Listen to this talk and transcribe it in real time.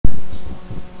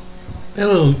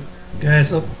Hello, guys.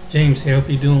 Hope James here. Hope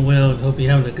you're doing well. Hope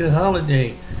you're having a good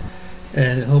holiday,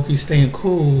 and hope you're staying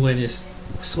cool when it's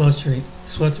sweltering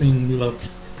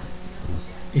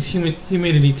it's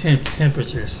humidity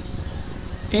temperatures.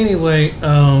 Anyway,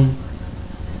 I'm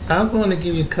going to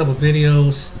give you a couple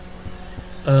videos.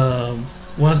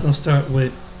 One's going to start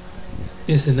with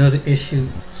it's another issue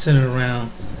centered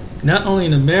around not only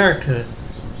in America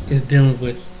is dealing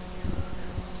with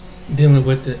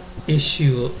the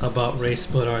issue about race,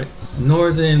 but our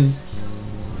northern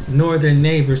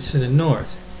neighbors to the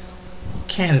north,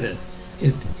 Canada,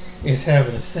 is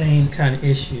having the same kind of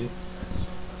issue.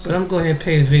 But I'm going to go ahead and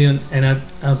play this video, and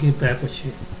I'll get back with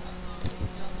you.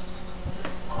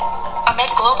 Amid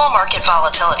global market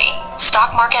volatility,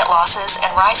 stock market losses,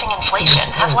 and rising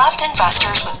inflation have left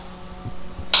investors with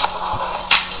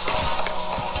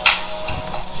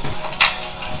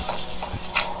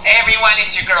Hey everyone,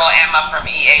 it's your girl Emma from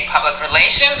EA Public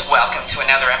Relations. Welcome to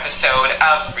another episode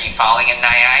of Free Falling in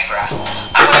Niagara.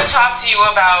 I want to talk to you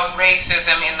about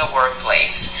racism in the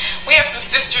workplace. We have some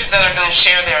sisters that are going to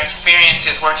share their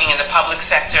experiences working in the public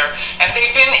sector, and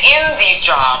they've been in these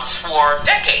jobs for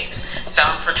decades.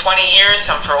 Some for 20 years,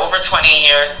 some for over 20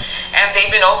 years, and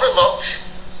they've been overlooked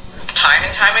time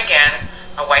and time again.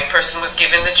 A white person was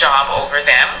given the job over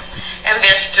them, and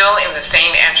they're still in the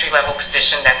same entry-level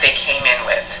position that they came in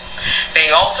with. They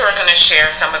also are going to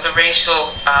share some of the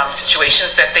racial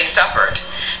situations that they suffered.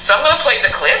 So I'm going to play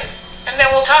the clip, and then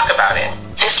we'll talk about it.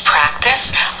 this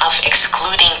practice of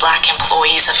excluding black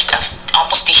employees, of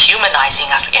almost dehumanizing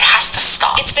us, it has to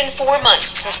stop. It's been 4 months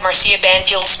since Marcia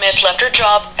Banfield-Smith left her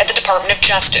job at the Department of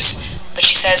Justice, but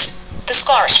she says the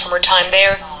scars from her time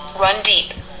there run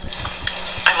deep.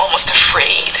 I'm almost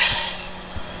afraid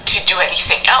to do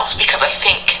anything else because I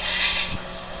think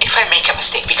if I make a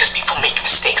mistake, because people make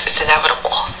mistakes, it's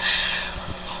inevitable,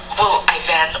 will I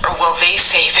then, or will they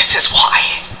say this is why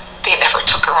they never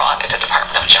took her on at the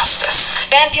Department of Justice?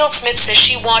 Banfield-Smith says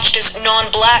she watched as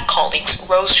non-black colleagues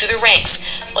rose through the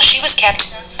ranks while she was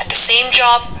kept at the same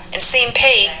job and same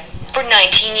pay for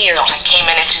 19 years. I came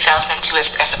in 2002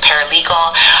 as a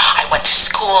paralegal. I went to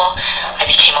school. I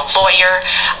became a lawyer.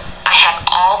 I had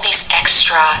all these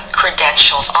extra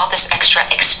credentials, all this extra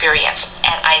experience,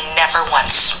 and I never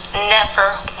once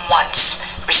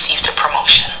received a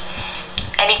promotion.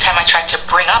 Anytime I tried to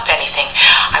bring up anything,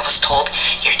 I was told,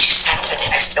 you're too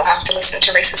sensitive. I still have to listen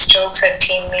to racist jokes at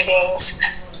team meetings.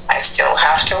 I still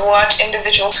have to watch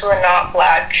individuals who are not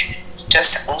black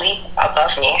just leap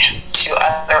above me to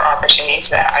other opportunities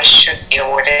that I should be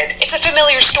awarded. It's a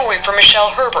familiar story for Michelle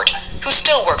Herbert, who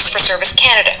still works for Service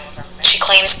Canada. She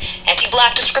claims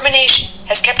anti-black discrimination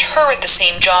has kept her at the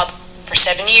same job for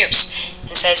 7 years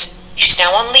and says she's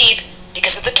now on leave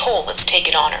because of the toll it's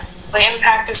taken on her. The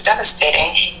impact is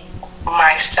devastating.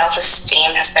 My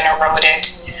self-esteem has been eroded.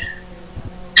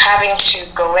 Having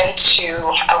to go into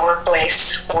a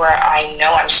workplace where I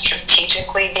know I'm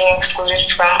strategically being excluded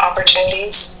from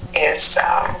opportunities is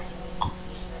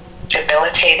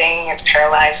debilitating, it's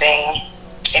paralyzing.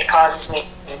 It causes me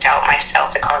to doubt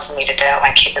myself, it causes me to doubt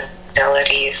my capabilities.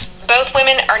 Both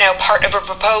women are now part of a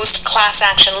proposed class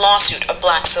action lawsuit of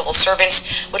black civil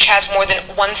servants, which has more than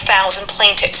 1,000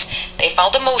 plaintiffs. They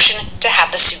filed a motion to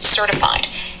have the suit certified.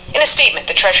 In a statement,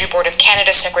 the Treasury Board of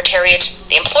Canada Secretariat,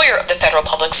 the employer of the Federal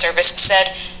Public Service,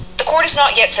 said the court has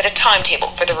not yet set a timetable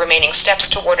for the remaining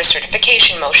steps toward a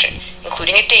certification motion,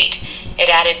 including a date. It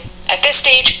added, at this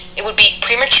stage, it would be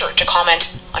premature to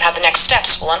comment on how the next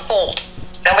steps will unfold.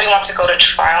 Nobody wants to go to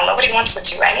trial. Nobody wants to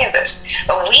do any of this.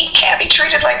 But we can't be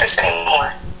treated like this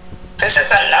anymore. This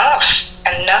is enough.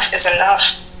 Enough is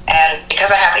enough. And because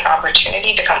I have the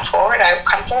opportunity to come forward, I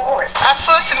come forward. At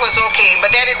first it was okay, but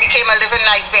then it became a living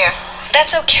nightmare.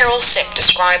 That's how Carol Sipp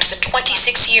describes the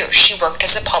 26 years she worked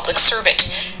as a public servant.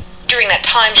 During that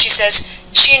time, she says,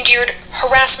 she endured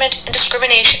harassment and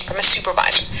discrimination from a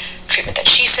supervisor, treatment that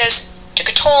she says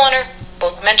took a toll on her,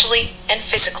 both mentally and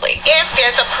physically. If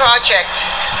there's a project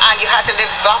and you had to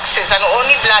lift boxes and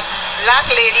only black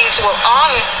ladies were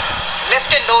on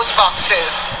lifting those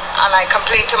boxes, and I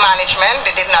complained to management,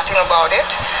 they did nothing about it.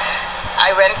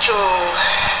 I went to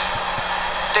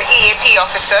the EAP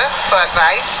officer for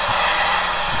advice.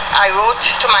 I wrote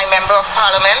to my member of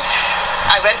parliament.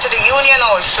 I went to the union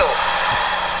also,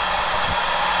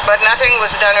 but nothing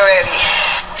was done really.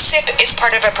 Sipp is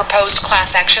part of a proposed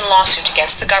class action lawsuit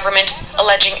against the government,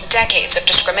 alleging decades of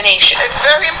discrimination. It's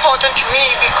very important to me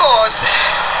because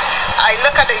I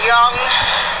look at the young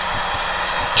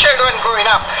children growing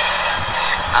up,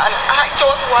 and I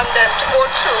don't want them to go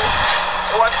through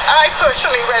what I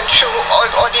personally went through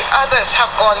or the others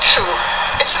have gone through.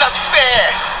 It's not fair.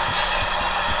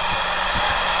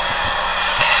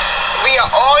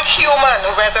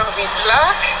 everyone, whether we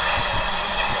black,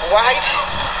 white,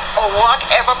 or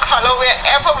whatever color,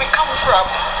 wherever we come from.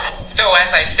 So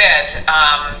as I said,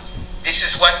 this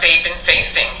is what they've been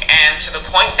facing, and to the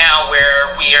point now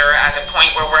where we are at the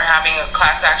point where we're having a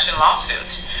class action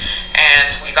lawsuit,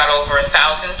 and we got over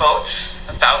 1,000 votes.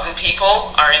 1,000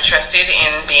 people are interested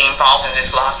in being involved in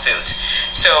this lawsuit.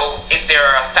 So if there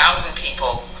are 1,000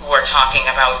 people who are talking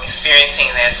about experiencing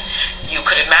this, you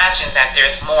could imagine that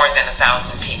there's more than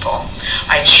 1,000 people.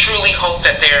 I truly hope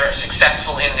that they're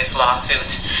successful in this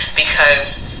lawsuit,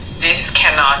 because this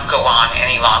cannot go on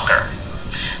any longer.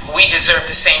 We deserve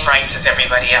the same rights as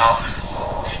everybody else.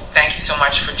 Thank you so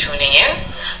much for tuning in.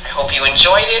 I hope you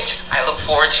enjoyed it. I look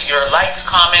forward to your likes,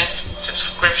 comments,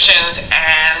 subscriptions,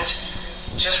 and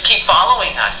just keep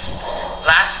following us.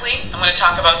 Lastly, I'm going to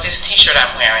talk about this t-shirt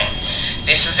I'm wearing.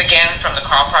 This is again from the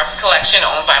Carl Parks collection,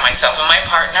 owned by myself and my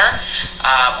partner.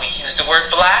 We use the word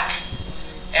black,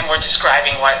 and we're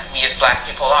describing what we as black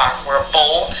people are. We're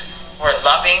bold, we're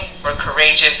loving, we're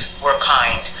courageous, we're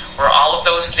kind. We're all of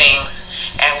those things.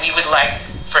 And we would like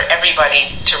for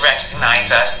everybody to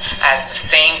recognize us as the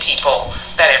same people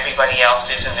that everybody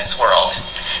else is in this world.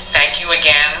 Thank you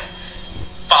again.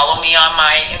 Follow me on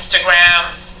my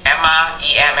Instagram, Emma,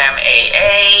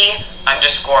 EMMAA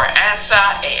 _ANSA,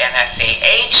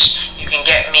 ANSAH. You can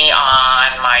get me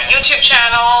on my YouTube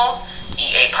channel,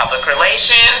 EA Public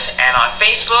Relations, and on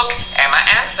Facebook, Emma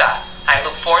Ansa. I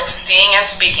look forward to seeing and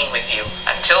speaking with you.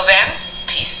 Until then,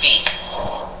 peace be.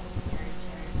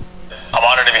 I'm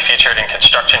honored to be featured in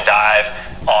Construction Dive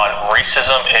on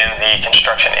racism in the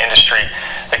construction industry.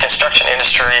 The construction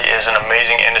industry is an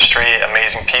amazing industry,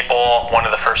 amazing people. One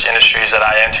of the first industries that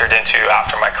I entered into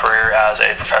after my career as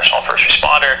a professional first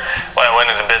responder when I went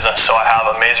into business. So I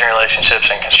have amazing relationships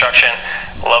in construction.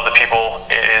 Love the people.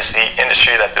 It is the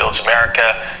industry that builds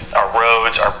America. Our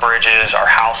roads, our bridges, our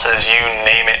houses, you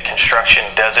name it, construction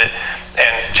does it.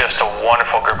 And just a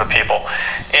wonderful group of people.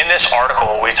 In this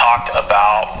article, we talked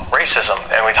about racism,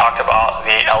 and we talked about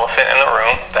the elephant in the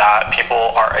room that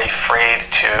people are afraid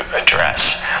to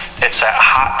address. It's a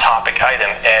hot topic item,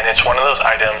 and it's one of those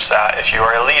items that if you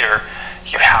are a leader,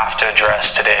 you have to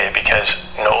address today,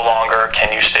 because no longer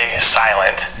can you stay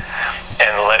silent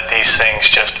and let these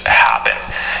things just happen.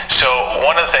 So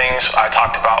one of the things I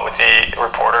talked about with the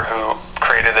reporter who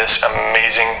created this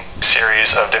amazing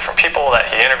series of different people that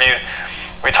he interviewed,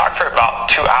 we talked for about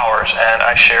 2 hours, and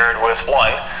I shared with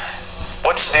one,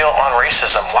 what's the deal on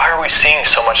racism? Why are we seeing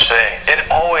so much today? It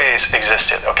always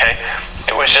existed, okay?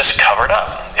 It was just covered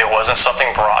up. It wasn't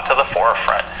something brought to the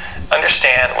forefront.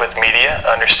 Understand with media,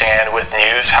 understand with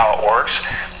news how it works,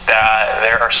 that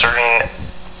there are certain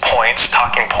points,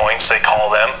 talking points they call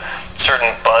them,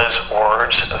 certain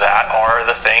buzzwords that are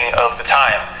the thing of the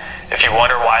time. If you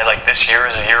wonder why like this year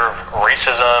is a year of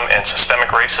racism and systemic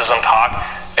racism talk,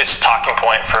 it's a talking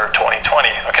point for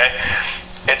 2020, okay?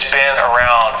 It's been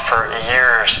around for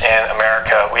years in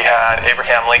America. We had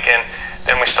Abraham Lincoln,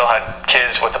 then we still had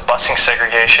kids with the busing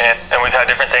segregation, and we've had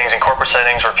different things in corporate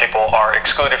settings where people are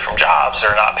excluded from jobs,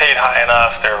 they're not paid high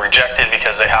enough, they're rejected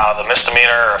because they have a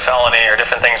misdemeanor or a felony or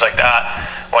different things like that,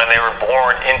 when they were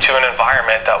born into an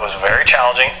environment that was very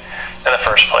challenging in the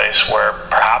first place, where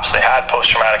perhaps they had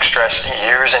post-traumatic stress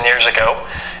years and years ago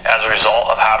as a result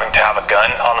of having to have a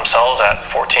gun on themselves at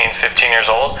 14, 15 years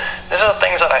old. These are the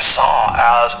things that I saw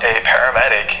as a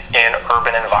paramedic in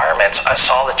urban environments. I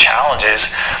saw the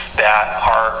challenges that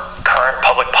our current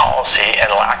public policy and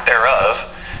lack thereof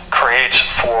creates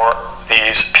for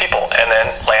these people, and then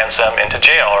lands them into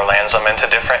jail or lands them into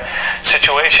different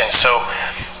situations. So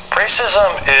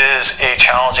racism is a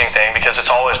challenging thing because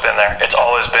it's always been there. It's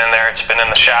always been there. It's been in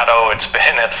the shadow. It's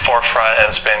been at the forefront, and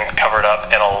it's been covered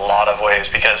up in a lot of ways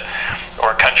because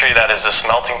we're a country that is this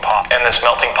melting pot, and this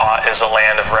melting pot is the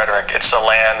land of rhetoric. It's the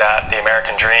land that the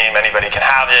American dream, anybody can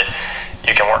have it.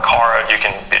 You can work hard, you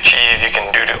can achieve, you can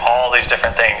do all these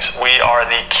different things. We are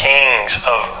the kings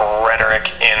of rhetoric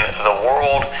in the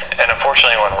world, and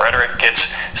unfortunately when rhetoric gets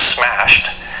smashed,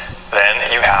 then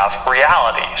you have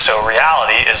reality. So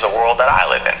reality is the world that I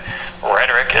live in.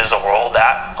 Rhetoric is the world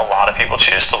that a lot of people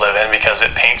choose to live in because it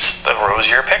paints the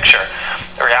rosier picture.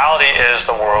 Reality is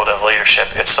the world of leadership.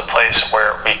 It's the place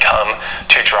where we come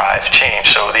to drive change.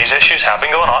 So these issues have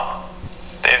been going on.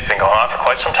 They've been going on for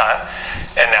quite some time.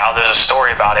 And now there's a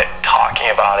story about it,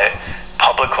 talking about it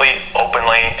publicly,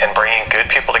 openly, and bringing good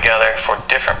people together for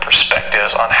different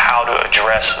perspectives on how to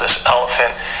address this elephant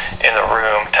in the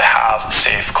room to have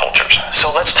safe cultures.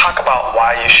 So let's talk about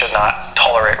why you should not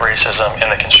tolerate racism in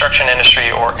the construction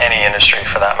industry or any industry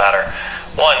for that matter.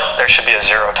 One, there should be a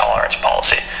zero tolerance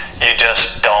policy. You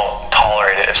just don't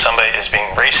tolerate it. If somebody is being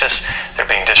racist, they're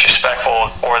being disrespectful,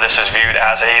 or this is viewed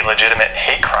as a legitimate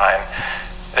hate crime,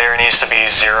 there needs to be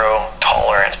zero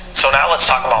tolerance. So now let's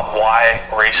talk about why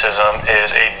racism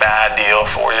is a bad deal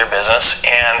for your business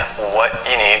and what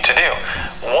you need to do.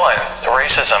 1,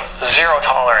 racism, zero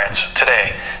tolerance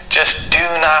today. Just do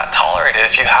not tolerate it.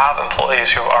 If you have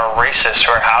employees who are racist,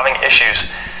 who are having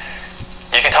issues,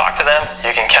 you can talk to them,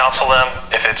 you can counsel them.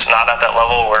 If it's not at that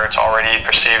level where it's already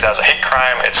perceived as a hate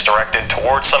crime, it's directed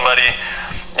towards somebody,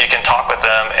 you can talk with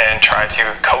them and try to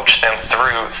coach them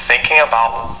through thinking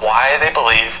about why they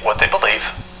believe what they believe,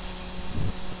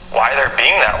 why they're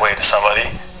being that way to somebody,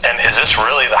 and is this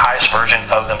really the highest version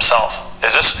of themselves?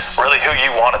 Is this really who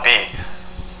you want to be?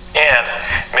 And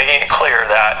making it clear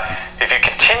that if you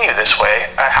continue this way,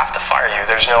 I have to fire you.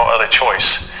 There's no other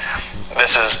choice.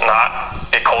 This is not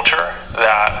a culture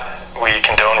that we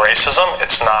condone racism.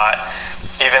 It's not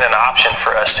even an option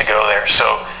for us to go there.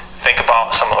 So think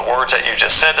about some of the words that you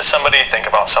just said to somebody. Think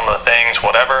about some of the things,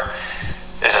 whatever.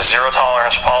 Is a zero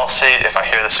tolerance policy. If I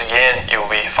hear this again, you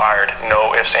will be fired.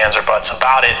 No ifs, ands, or buts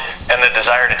about it. And the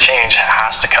desire to change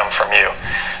has to come from you.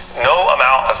 No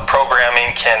amount of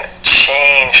programming can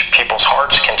change people's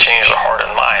hearts, can change their heart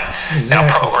and mind. Exactly. Now,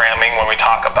 programming, when we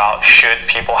talk about should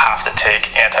people have to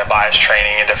take anti-bias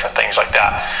training and different things like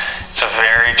that, it's a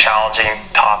very challenging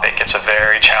topic. It's a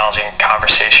very challenging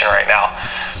conversation right now.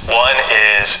 One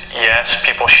is, yes,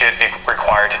 people should be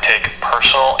required to take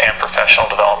personal and professional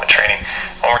development training.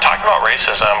 When we're talking about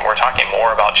racism, we're talking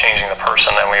more about changing the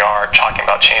person than we are talking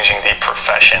about changing the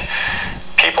profession.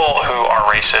 People who are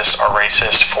racist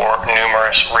for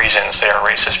numerous reasons. They are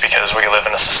racist because we live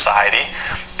in a society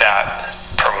that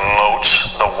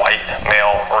promotes the white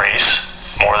male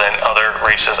race more than other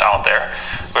races out there.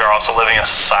 We are also living in a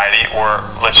society where,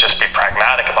 let's just be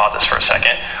pragmatic about this for a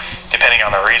second, depending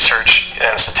on the research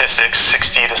and statistics,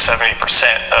 60 to 70%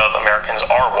 of Americans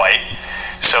are white.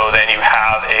 So then you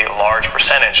have a large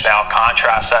percentage. Now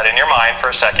contrast that in your mind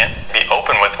for a second, be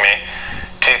open with me,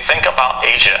 to think about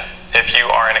Asia. If you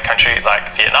are in a country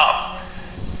like Vietnam,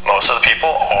 most of the people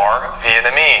are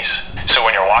Vietnamese. So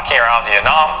when you're walking around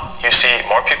Vietnam, you see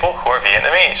more people who are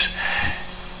Vietnamese.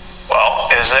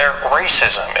 Well, is there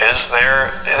racism? Is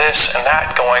there this and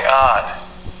that going on?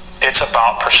 It's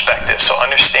about perspective. So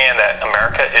understand that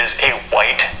America is a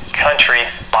white country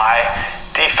by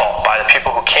default, by the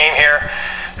people who came here,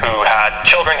 who had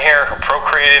children here, who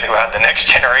procreated, who had the next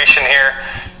generation here,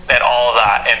 and all of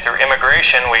that. And through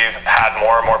immigration, we've had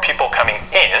more and more people coming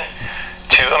in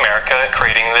to America,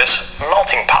 creating this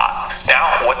melting pot.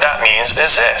 Now, what that means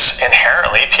is this.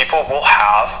 Inherently, people will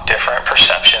have different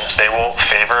perceptions. They will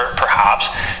favor, perhaps,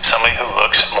 somebody who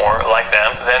looks more like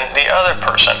them than the other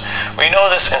person. We know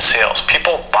this in sales.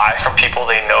 People buy from people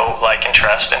they know, like, and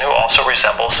trust, and who also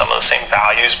resemble some of the same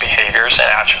values, behaviors, and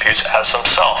attributes as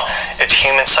themselves. It's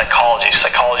human psychology,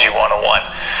 Psychology 101.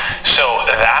 So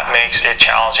that makes it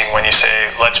challenging when you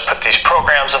say, let's put these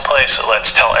programs in place,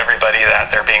 let's tell everybody that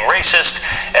they're being racist,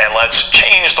 and let's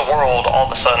change the world all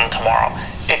of a sudden tomorrow.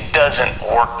 It doesn't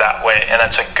work that way, and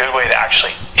that's a good way to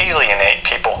actually alienate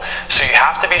people. So you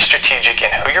have to be strategic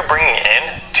in who you're bringing in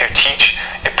to teach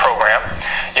a program.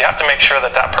 You have to make sure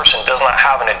that that person does not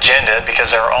have an agenda,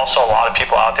 because there are also a lot of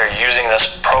people out there using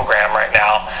this program right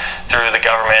now through the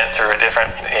government, through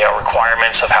different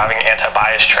requirements of having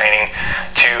anti-bias training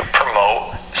to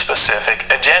promote specific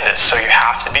agendas. So you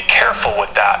have to be careful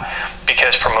with that,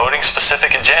 because promoting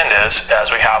specific agendas,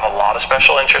 as we have a lot of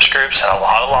special interest groups and a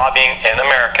lot of lobbying in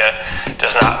America,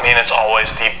 does not mean it's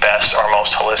always the best or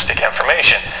most holistic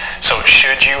information. So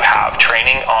should you have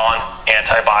training on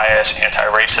anti-bias,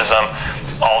 anti-racism,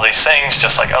 all these things,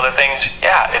 just like other things?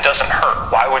 Yeah, it doesn't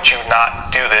hurt. Why would you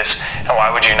not do this? And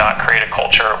why would you not create a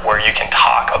culture where you can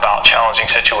talk about challenging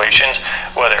situations,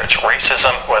 whether it's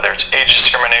racism, whether it's age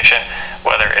discrimination,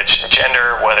 whether it's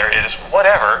gender, whether it is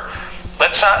whatever?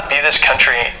 Let's not be this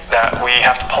country that we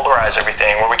have to polarize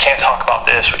everything, where we can't talk about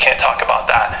this, we can't talk about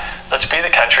that. Let's be the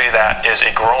country that is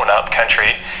a grown-up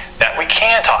country, that we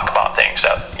can talk about things,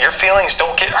 that your feelings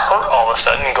don't get hurt all of a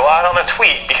sudden and go out on a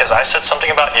tweet because I said something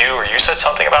about you or you said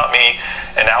something about me,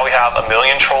 and now we have a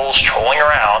million trolls trolling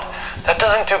around. That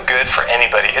doesn't do good for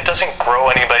anybody. It doesn't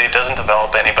grow anybody, it doesn't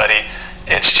develop anybody.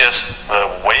 It's just the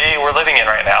way we're living in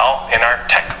right now in our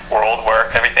tech world,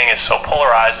 where everything is so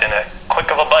polarized in a click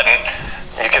of a button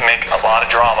You can make a lot of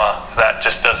drama that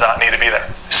just does not need to be there.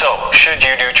 So, should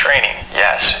you do training?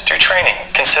 Yes, do training.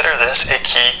 Consider this a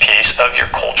key piece of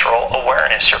your cultural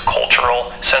awareness, your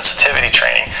cultural sensitivity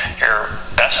training, your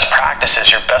best practices,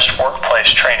 your best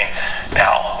workplace training.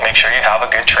 Now, make sure you have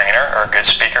a good trainer or a good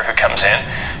speaker who comes in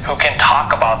who can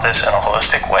talk about this in a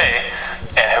holistic way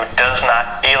and who does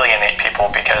not alienate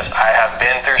people, because I have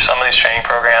been through some of these training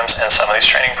programs, and some of these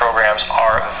training programs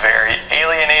are very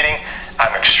alienating.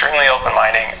 I'm extremely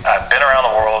open-minded. I've been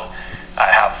around the world. I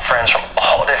have friends from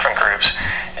all different groups,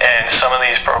 and some of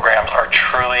these programs are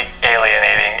truly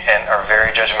alienating and are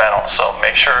very judgmental. So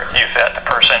make sure you vet the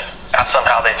person, ask them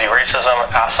how they view racism,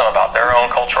 ask them about their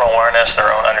own cultural awareness,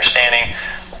 their own understanding,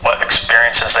 what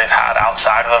experiences they've had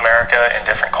outside of America in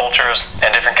different cultures and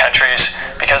different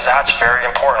countries, because that's very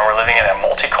important. We're living in a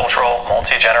multicultural,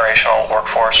 multi-generational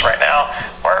workforce right now,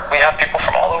 where we have people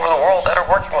from all over the world that are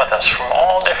working with us, from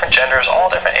all different genders, all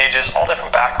different ages, all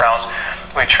different backgrounds.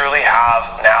 We truly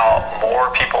have now more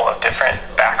people of different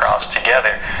backgrounds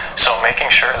together. So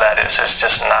making sure that this is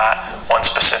just not one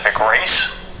specific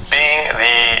race being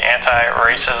the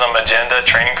anti-racism agenda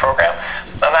training program,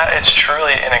 and that it's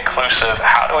truly an inclusive,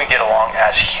 how do we get along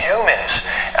as humans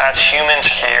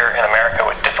here in America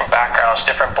with different backgrounds,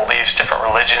 different beliefs, different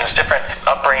religions, different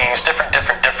upbringings, different,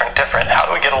 how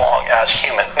do we get along as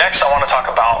human? Next, I want to talk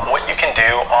about what you can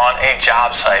do on a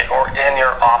job site or in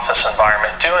your office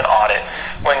environment. Do an audit.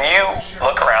 When you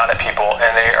look around at people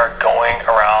and they are going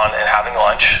around and having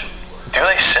lunch, do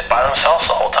they sit by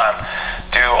themselves the whole time?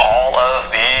 Do all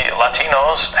of the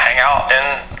Latinos hang out in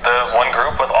the one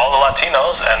group with all the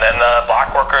Latinos, and then the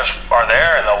black workers are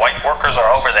there and the white workers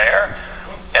are over there,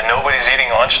 and nobody's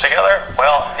eating lunch together?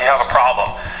 Well, you have a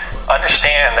problem.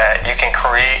 Understand that you can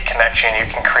create connection, you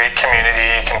can create community,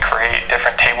 you can create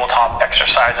different tabletop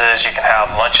exercises, you can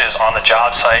have lunches on the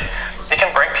job site. You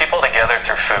can bring people together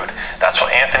through food. That's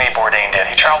what Anthony Bourdain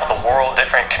did. He traveled the world,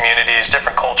 different communities,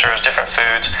 different cultures, different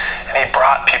foods, and he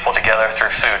brought people together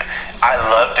through food. I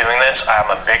love doing this. I'm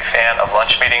a big fan of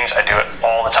lunch meetings. I do it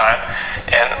all the time.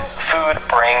 And food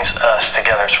brings us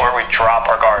together. It's where we drop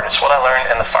our guard. It's what I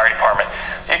learned in the fire department.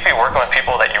 You could be working with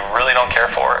people that you really don't care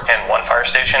for in one fire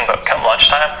station, but come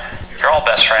lunchtime, you're all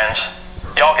best friends.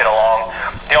 Y'all get along.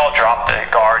 You all drop the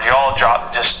guard. You all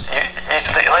drop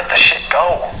you let the shit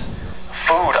go.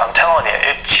 Food, I'm telling you,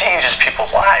 it changes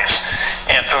people's lives,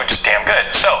 and food's damn good.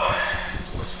 So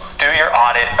do your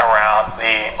audit around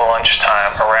the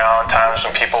lunchtime, around times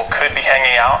when people could be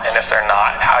hanging out, and if they're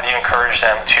not, how do you encourage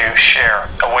them to share?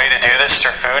 A way to do this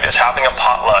through food is having a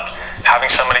potluck, having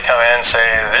somebody come in and say,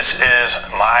 this is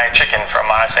my chicken from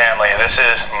my family, this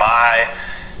is my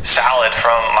salad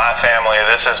from my family,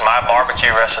 this is my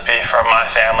barbecue recipe from my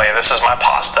family, this is my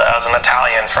pasta as an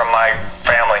Italian from my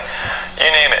family.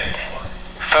 You name it.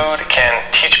 Food can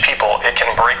teach people, it can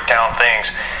break down things.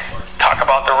 Talk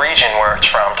about the region where it's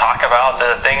from, talk about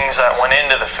the things that went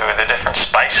into the food, the different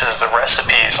spices, the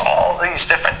recipes, all these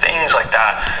different things like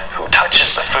that. Who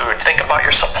touches the food? Think about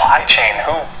your supply chain.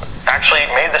 Who actually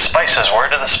made the spices? Where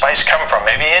did the spice come from?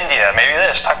 Maybe India, maybe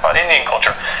this. Talk about Indian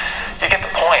culture. You get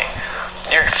the point.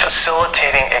 You're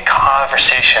facilitating a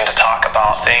conversation to talk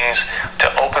about things, to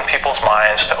open people's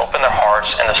minds, to open their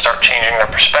hearts, and to start changing their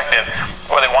perspective,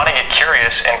 where they want to get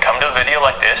curious and come to a video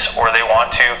like this, or they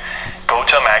want to go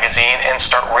to a magazine and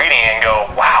start reading and go,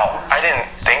 wow, I didn't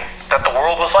think that the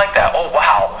world was like that. Oh,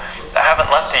 wow, I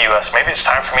haven't left the U.S. Maybe it's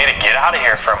time for me to get out of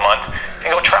here for a month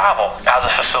and go travel. As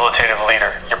a facilitative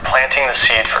leader, you're planting the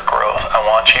seed for growth. I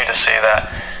want you to say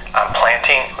that. I'm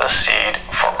planting the seed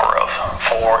for growth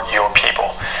for your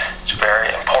people. It's very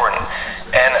important.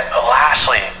 And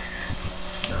lastly,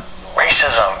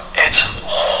 racism. It's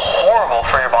horrible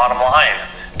for your bottom line.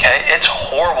 Okay? It's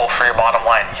horrible for your bottom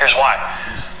line. Here's why.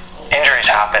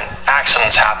 Injuries happen,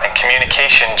 accidents happen,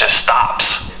 communication just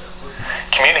stops.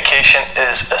 Communication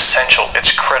is essential.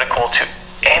 It's critical to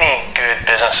any good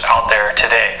business out there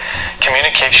today.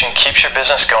 Communication keeps your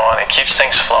business going, it keeps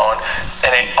things flowing,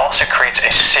 and it also creates a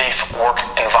safe work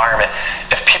environment.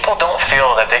 If people don't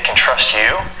feel that they can trust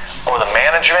you or the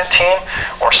management team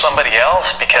or somebody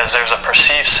else because there's a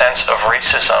perceived sense of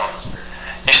racism,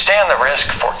 you stand the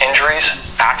risk for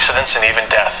injuries, accidents, and even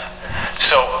death.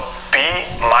 So be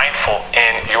mindful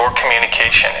in your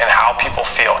communication and how people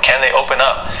feel. Can they open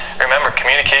up? Remember,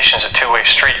 communication is a two-way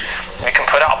street. You can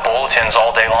put out bulletins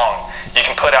all day long. You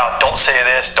can put out, don't say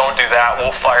this, don't do that,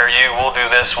 we'll fire you, we'll do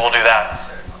this, we'll do that.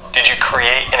 Did you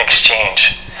create an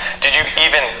exchange? Did you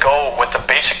even go with the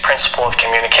basic principle of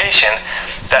communication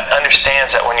that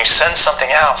understands that when you send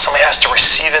something out, somebody has to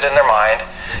receive it in their mind,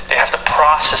 they have to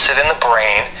process it in the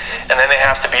brain, and then they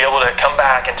have to be able to come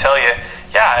back and tell you,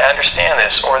 yeah, I understand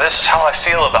this, or this is how I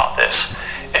feel about this.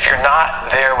 If you're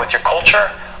not there with your culture,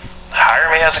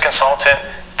 hire me as a consultant,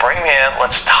 bring me in,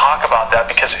 let's talk about that,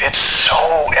 because it's so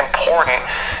important,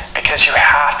 because you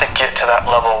have to get to that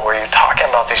level where you're talking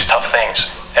about these tough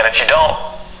things. And if you don't,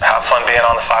 have fun being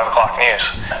on the 5 o'clock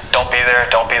news. Don't be there,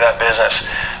 don't be that business.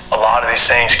 A lot of these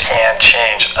things can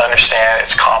change. Understand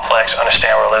it's complex,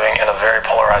 understand we're living in a very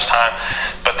polarized time,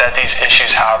 but that these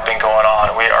issues have been going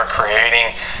on. We are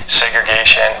creating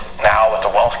segregation now with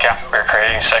the wealth gap. We're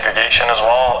creating segregation as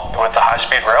well with the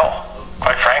high-speed rail.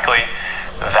 Quite frankly,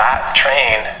 that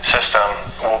train system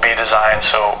will be designed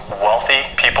so wealthy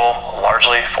people,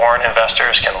 largely foreign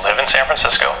investors, can live in San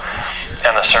Francisco,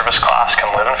 and the service class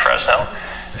can live in Fresno,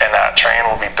 and that train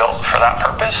will be built for that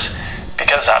purpose,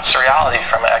 because that's the reality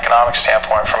from an economic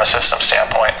standpoint, from a system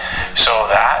standpoint. So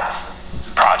that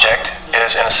project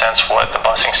is, in a sense, what the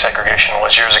busing segregation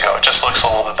was years ago. It just looks a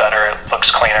little bit better, it looks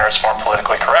cleaner, it's more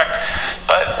politically correct,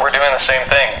 but we're doing the same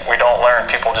thing. We don't learn,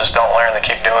 people just don't learn, they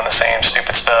keep doing the same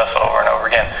stupid stuff over and over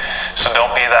again. So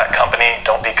don't be that company,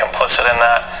 don't be complicit in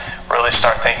that. Really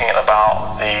start thinking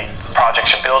about the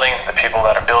projects you're building, the people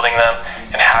that are building them,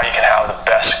 and how you can have the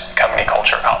best company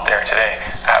culture out there today.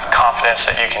 I have confidence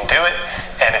that you can do it,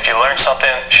 and if you learn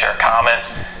something, share a comment,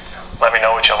 let me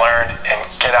know what you learned, and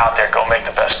get out there, go make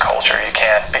the best culture you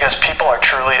can, because people are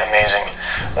truly amazing.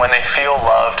 When they feel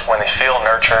loved, when they feel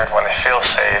nurtured, when they feel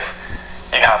safe,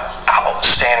 you have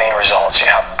outstanding results, you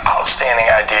have outstanding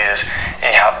ideas, and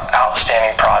you have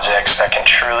outstanding projects that can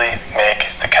truly make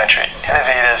the country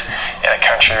innovative, in a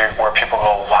country where people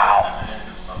go, wow,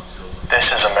 this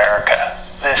is America.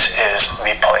 This is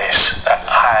the place that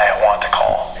I want to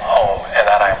call home, and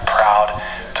that I'm proud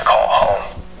to call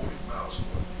home.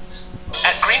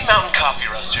 At Green Mountain Coffee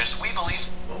Roasters, we believe...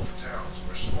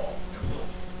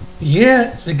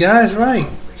 Yeah, the guy's right.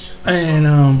 And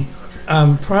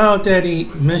I'm proud that he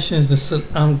mentions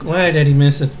I'm glad that he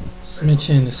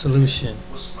mentioned the solution.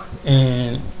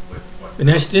 And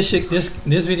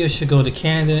this video should go to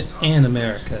Canada and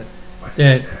America.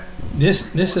 That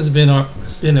this has been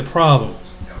a problem.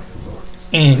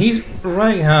 And he's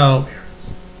right how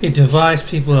it divides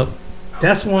people up.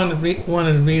 That's one of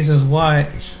the reasons why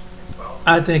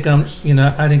I think I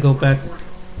didn't go back.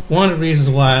 One of the reasons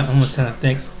why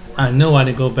I know I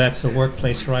didn't go back to the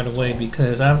workplace right away,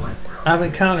 because I've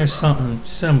encountered something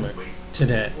similar to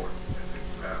that,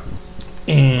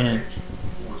 and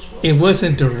it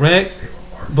wasn't direct,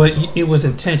 but it was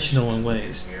intentional in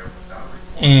ways,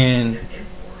 and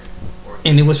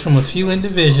it was from a few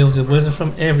individuals. It wasn't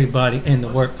from everybody in the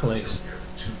workplace.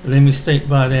 Let me state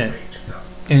by that.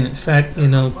 And in fact,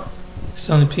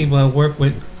 some of the people I work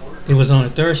with, it was on the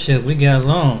third shift. We got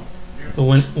along, but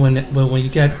when you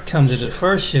come to the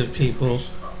first shift people,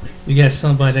 you got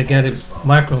somebody that got to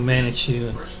micromanage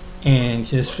you and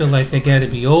just feel like they got to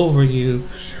be over you,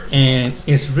 and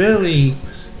it's really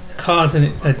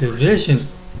causing a division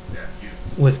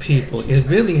with people. It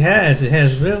really has. It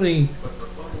has really.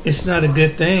 It's not a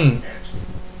good thing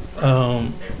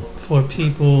for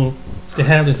people to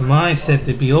have this mindset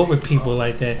to be over people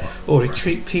like that, or to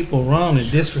treat people wrong and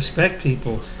disrespect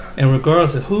people, and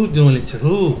regardless of who doing it to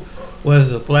who, whether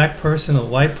it's a black person, a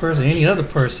white person, any other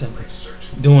person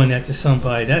doing that to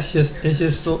somebody. It's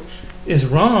just so, it's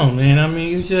wrong, man. I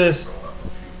mean, it's just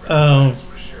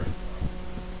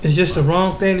the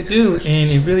wrong thing to do, and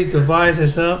it really divides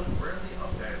us up,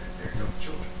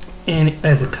 and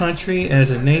as a country,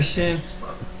 as a nation,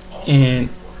 and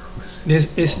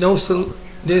there's no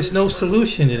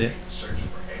solution to it,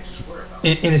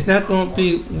 and it's not going to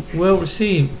be well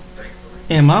received.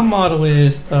 And my motto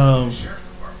is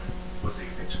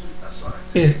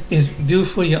do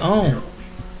for your own.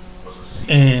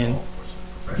 And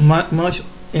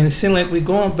it seems like we're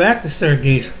going back to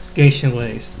segregation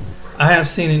ways. I have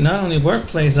seen it not only in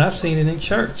workplace, I've seen it in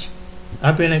church.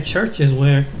 I've been at churches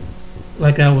where,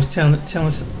 like I was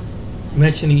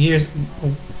mentioning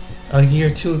a year or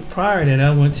two prior, that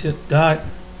I went to, God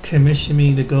commissioned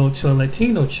me to go to a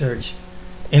Latino church,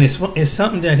 and it's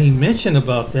something that he mentioned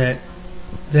about that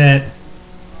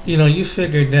you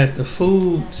figured that the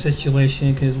food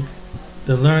situation, because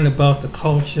to learn about the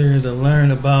culture, to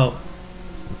learn about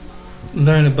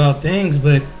things,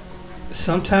 but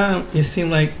sometimes it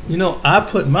seemed like I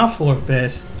put my forth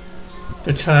best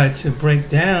to try to break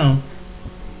down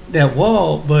that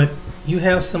wall, but you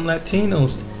have some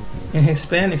Latinos and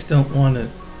Hispanics don't want to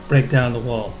break down the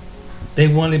wall. They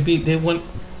want to be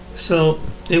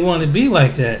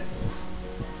like that.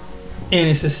 And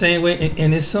it's the same way,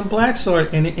 and it's some black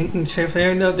sort, and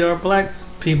fair enough, there are black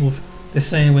people the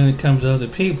same way when it comes to other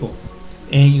people.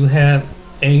 And you have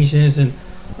Asians and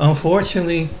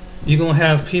unfortunately, you're gonna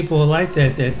have people like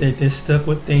that stuck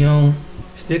with their own,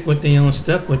 stick with their own,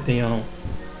 stuck with their own.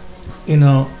 You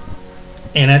know,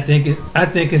 and I think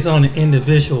it's on an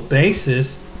individual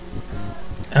basis.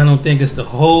 I don't think it's the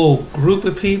whole group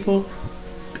of people,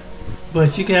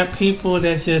 but you got people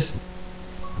that just,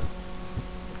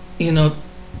 you know,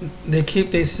 they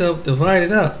keep themselves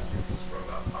divided up.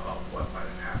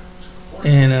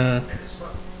 And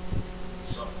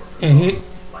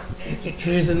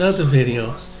here's another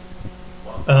video.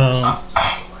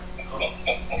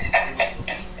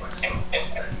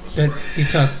 That he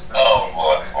talked. Oh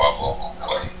boy.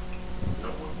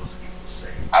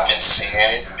 I've been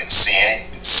saying it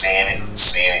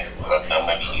for a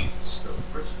number of years.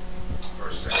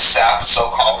 The South,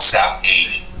 so-called South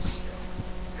Asians,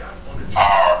 they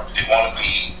want to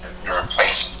be the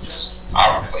replacements,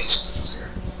 our replacements.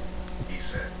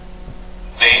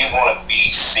 They want to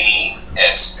be seen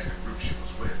as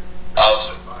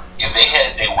other. If they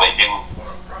had their way, they would.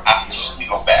 Let me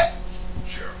go back.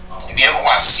 If you ever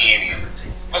watch CNN,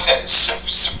 what's that?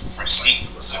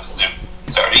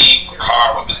 Sariq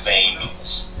Fakar, what his name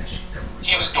is.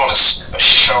 He was doing a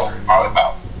show probably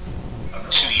about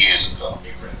 2 years ago,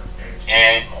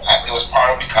 and it was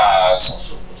partly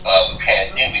because of the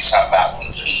pandemic. It's about the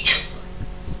hatred,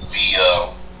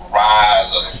 the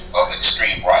rise of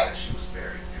extreme right,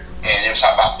 and it was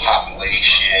about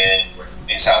population.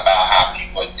 It's about how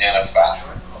people identify,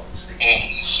 and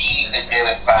he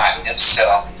identified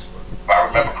himself, if I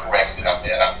remember correctly,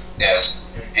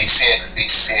 as they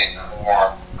said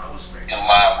more in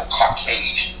line with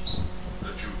Caucasians.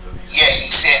 Yeah,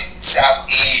 he said South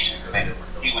Asians, and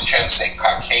he was trying to say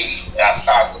Caucasian, and I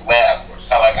started to laugh.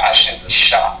 Felt like I shouldn't be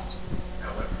shocked,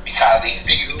 because they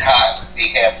figured because they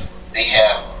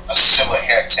have a similar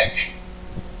hair texture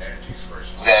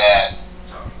that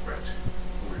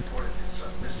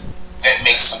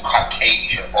makes them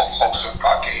Caucasian or closer to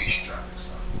Caucasian.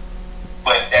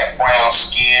 But that brown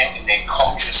skin and their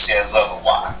culture says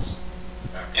otherwise.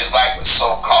 It's like the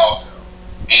so-called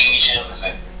Asians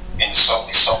and the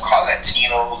so-called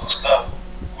Latinos and stuff.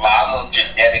 A lot of them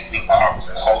genetically are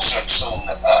closer tuned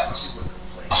to us.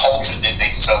 Culture that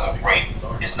they celebrate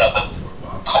is another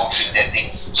culture that they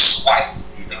swipe,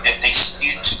 that they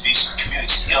still, these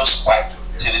communities still swipe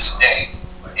to this day.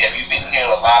 If you've been hearing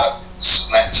a lot of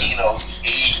Latinos,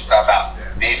 Asians talk about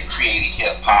they've created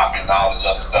hip hop and all this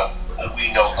other stuff, and we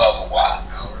know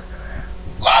otherwise.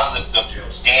 A lot of the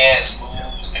dance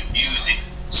moves and music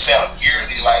sound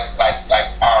eerily like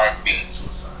R&B,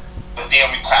 but they're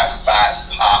reclassified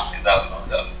as pop and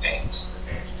other things.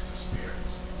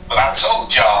 But I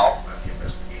told y'all, the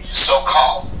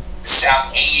so-called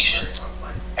South Asians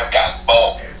have got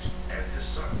bold.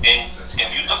 And if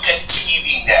you look at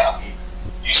TV now,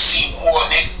 you see more of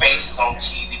their faces on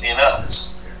TV than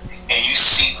us. And you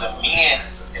see the men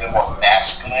in a more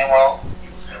masculine role.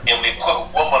 And when they put a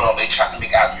woman on, they try to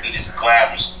make out to be this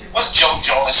glamorous. What's Joe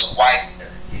Jonas' wife?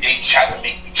 They try to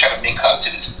make her to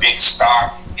this big star,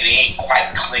 and it ain't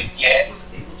quite clicked yet.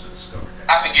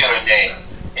 I forget her name.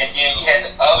 And then you had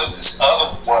this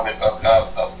other woman of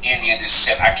Indian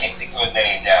descent. I can't think of her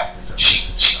name now.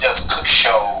 She does cook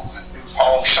shows and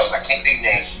home shows. I can't think of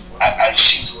her name.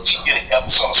 She did an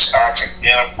episode of Star Trek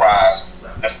Enterprise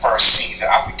the first season.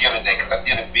 I forget her name because I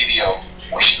did a video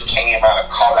where she came out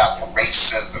and called out the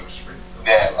racism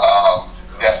that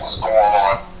was going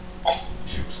on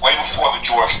way before the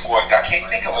George Floyd. I can't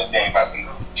think of her name. I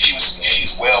mean,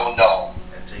 she's well known,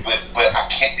 but I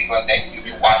can't think of her name. If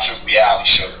you watch her reality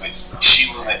shows, but she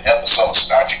was in an episode of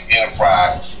Star Trek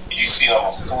Enterprise. You see her on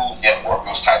the Food Network,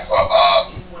 those type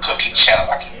of cooking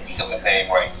channel. I can't think of her name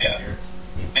right now.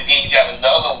 But then you got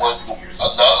another one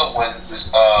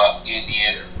was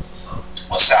Indian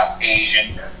or South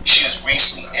Asian. She was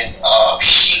recently in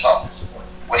She-Hulk,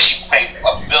 where she played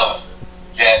a villain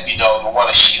that, you know, the one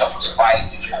that She-Hulk was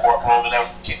fighting in the courtroom and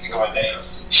everything. Can't think of her name.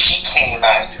 She came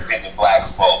out and defended black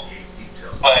folk.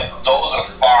 But those are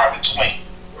far in between.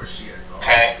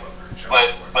 Okay? But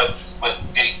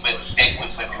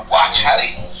if you watch how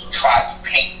they try to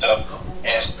paint them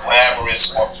as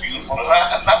glamorous or beautiful, and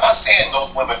I'm not saying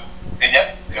those women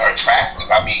are attractive.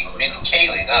 I mean, Mindy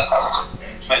Kaling,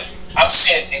 but I'm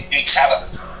saying they try to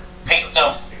paint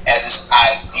them as this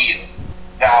ideal.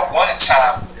 Now, one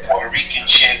time, the Puerto Rican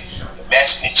chick, the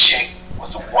Mexican chick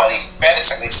was the one they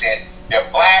fantasized. They said they're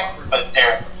black, but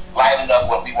they're light enough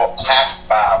what we won't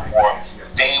classify, or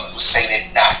they will say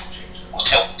they're not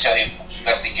until they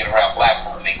get around black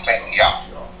folk and they claim they are.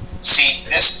 See,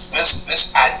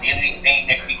 this identity thing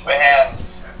that people have,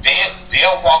 they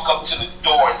they'll walk up to the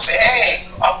door and say, "Hey,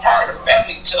 I'm part of the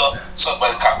family," until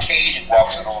somebody Caucasian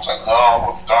walks in and was like, "No,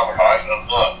 what you talking about? I ain't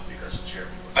gonna."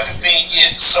 But the thing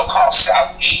is, the so-called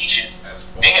South Asian,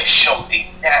 they have showed a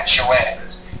natural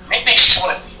ass. They've been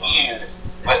showing it for years,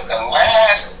 but the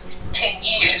last 10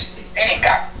 years, they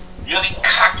got really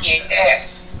cocky and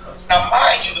ass. Now,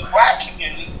 mind you, the black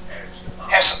community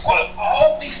has supported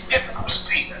all these different groups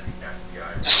of people.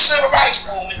 The civil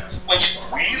rights movement, which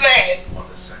we led,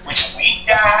 which we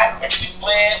died, which we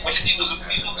bled, which we was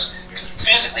abused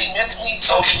physically, mentally,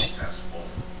 socially.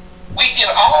 We did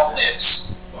all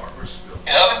this.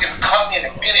 And other people come in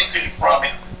and benefit from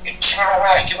it and turn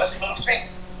around and give us a middle finger.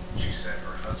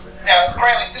 Now,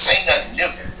 granted, this ain't nothing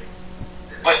new.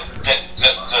 But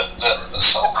the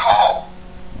so-called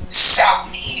South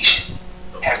Asian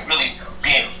has really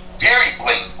been very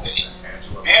blatant with it.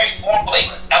 Very more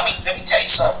blatant. I mean, let me tell you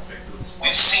something.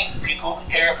 We've seen people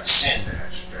of Arab descent.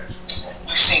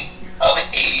 We've seen other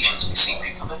Asians. We've seen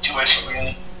people in the Jewish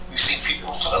community. We've seen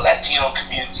people from the Latino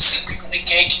community. We've seen people in the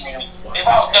gay community. They've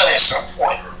all done it at some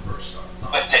point.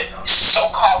 But the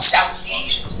so-called South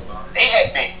Asians, they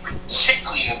have been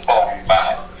particularly emboldened by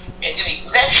it. And then they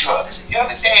lecture us. The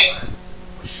other day,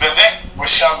 Vivek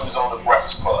Ramaswamy was on the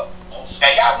Breakfast Club.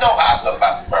 Now, y'all know how I feel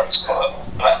about the Breakfast Club.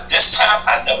 But this time,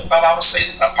 I never thought I would say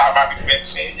this. I'm probably regret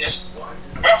saying this.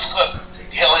 The Breakfast Club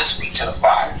held his feet to the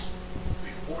fire.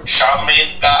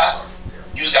 Charlamagne the God.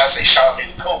 Usually I say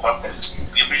Charlamagne the Cool, but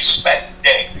give me respect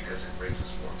today.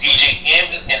 DJ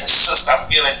Envy and his sister, I'm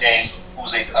feeling name,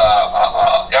 who's a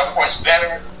Air Force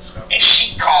veteran, and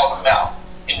she called him out.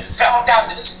 And we found out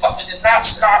that this fucker did not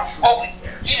start voting.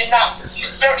 He did not,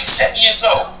 he's 37 years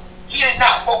old. He did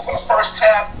not vote for the first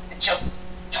time until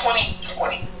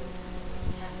 2020.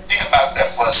 Think about that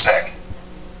for a second.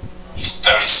 He's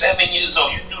 37 years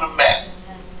old. You do the math.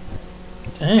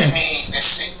 Damn. That means, let's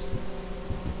see.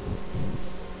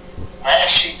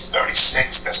 Last year he's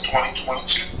 36. That's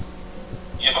 2022.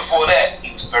 Year before that,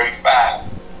 he was 35.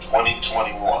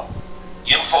 2021.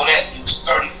 Year before that, he was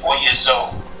 34 years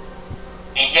old.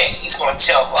 And yet he's going to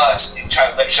tell us and try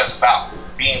to lecture us about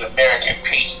being American,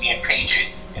 being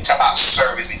patriot, and talk about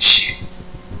service and shit.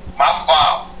 My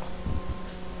father,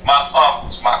 my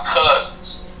uncles, my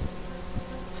cousins,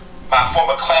 my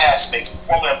former classmates,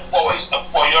 former employees,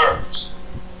 employers,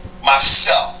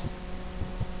 myself,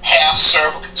 have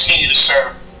served or continue to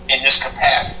serve in this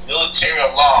capacity, military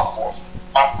or law enforcement.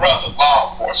 My brother, law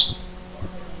enforcement.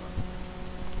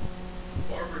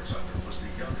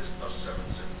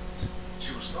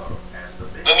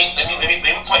 Let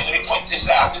me point this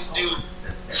out. This dude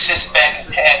sits back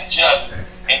and pass judgment,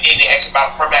 and then they ask about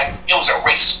affirmative. It was a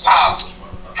racist policy.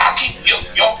 How can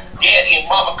your daddy and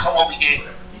mama come over here,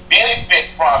 benefit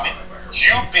from it,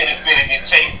 you benefited and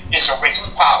say it's a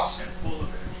racist policy?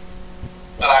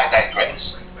 But I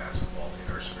digress.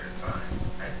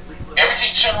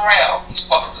 Everything turned around, these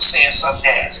fuckers are saying something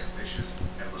nasty.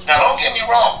 Now don't get me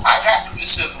wrong, I got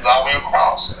criticisms all the way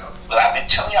across. But I've been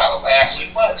telling y'all the last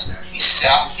 3 months, these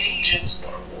South Asians,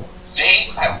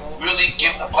 they have really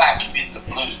given the black community the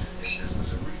blues.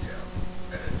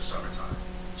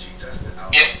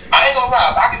 If I ain't gonna lie,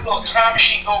 if I could go a time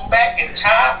machine, go back in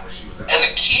time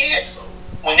as a kid,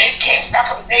 when they can't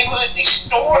stock up the neighborhood, these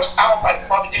stores, I was like,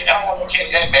 Mommy, I don't want to get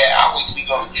that bad. I'll wait till we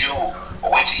go to Jewel,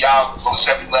 or wait till y'all go to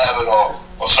 7-Eleven or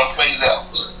someplace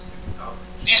else.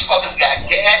 These fuckers got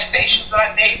gas stations in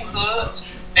our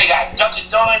neighborhoods. They got Dunkin'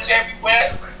 Donuts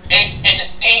everywhere. And the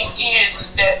thing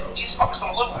is that these fuckers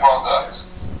don't live among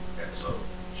us.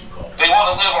 They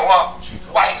want to live around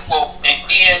white folk, and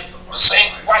then the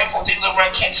same white folk they live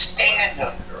around can't stand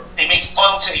them. They make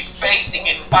fun to their face, they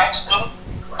get fights with them,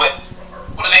 but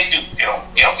what do? They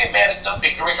don't get mad at them,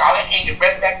 they direct all that anger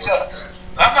right back to us.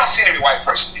 And I'm not saying every white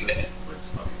person do that.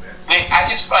 But I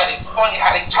just find it funny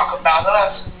how they talk about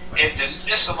us and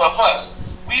dismissive of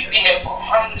us. We've been here for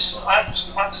hundreds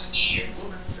of years.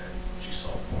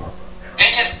 They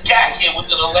just got here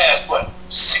within the last,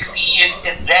 60 years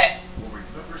in that.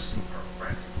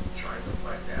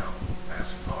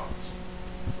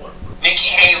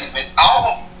 Nikki Haley, with all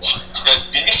of them,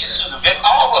 the Nikki Susan,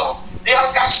 all of them, they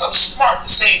always got something smart to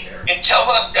say and tell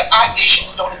us that our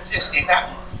issues don't exist. They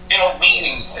don't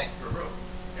mean anything.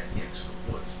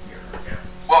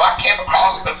 Well, I came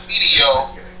across a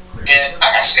video, and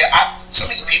like I said, some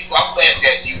of these people, I'm glad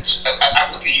that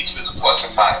I look at YouTube as a plus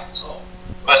and minus.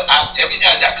 But every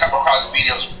now and then I come across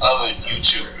videos from other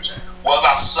YouTubers. Whether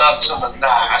I sub to them or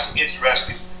not, I'm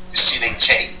interested to see they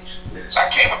take. So I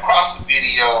came across the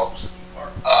video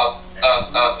of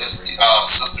this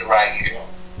sister right here.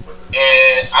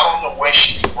 And I don't know where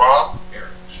she's from,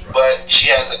 but she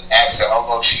has an accent. I don't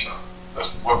know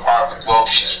what part of the globe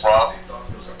she's from.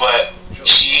 But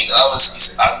she and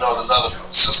others, I know another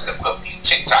sister that put up these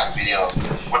TikTok videos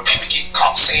where people get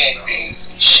caught saying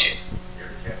things and shit.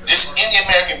 This Indian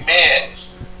American man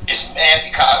is mad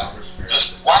because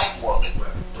this white woman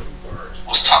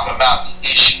was talking about the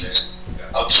issues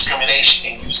of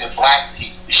discrimination and using black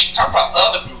people. She talked about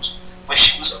other groups, but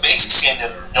she was basically saying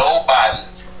that nobody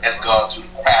has gone through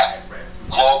the crap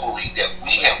globally that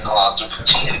we have gone through,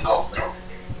 continue to go through.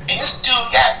 And this dude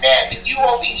got mad that you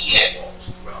over here.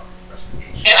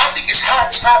 And I think it's high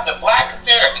time that black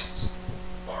Americans,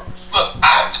 look,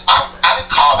 I didn't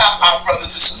call out our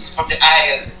brothers and sisters from the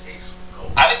islands.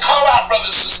 I didn't call out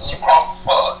brothers and sisters across the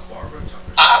pond.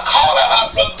 I called out our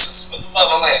brothers and sisters from the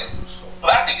motherland.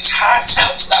 But I think it's high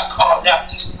time to stop calling out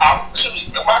these opportunities.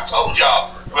 Remember I told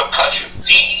y'all, we're a country of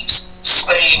thieves,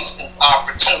 slaves, and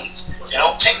opportunities. It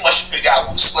don't take much to figure out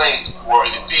who slaves were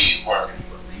and the thieves were.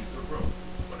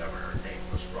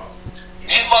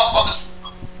 These motherfuckers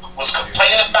was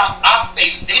complaining about our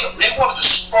faces. They want to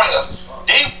destroy us.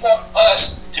 They want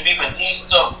us to be beneath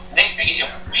them. And they figure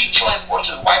if we join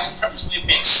forces with white supremacists, we'll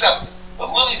be accepted.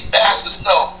 But little these bastards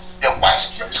know that white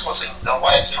supremacists going to say, you know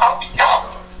what, y'all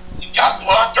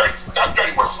doing our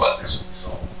dirty work for us.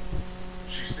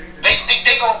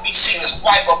 They going to be seen as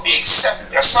white or be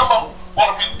accepted. Because some of them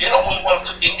they don't really want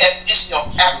to put their ethnicity on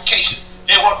applications.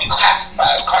 They want to be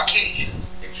classified as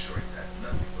Caucasians.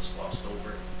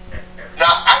 Now,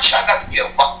 I try not to be a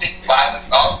thick, violent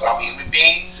thoughts, but I'm a human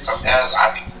being. Sometimes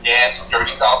I be nasty,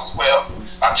 dirty thoughts as well.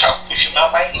 I try to push them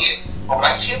out my head. But when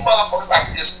I hear motherfuckers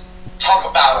like this talk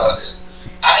about us,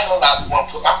 I ain't gonna lie, want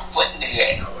to put my foot in their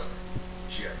ass.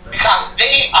 Because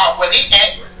they are where they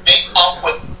at based off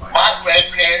what my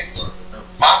grandparents,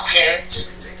 my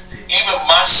parents, even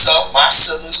myself, my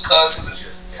siblings, cousins,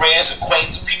 and friends,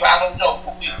 acquaintances, people I don't know,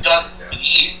 what we've done for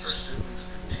years.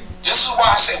 This is why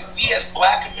I say we as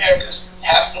black Americans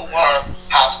have to learn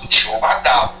how to control our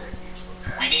dollar.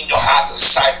 We need to know how to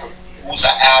decipher who's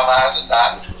our allies or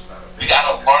not. We got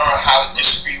to learn how to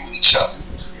disagree with each other.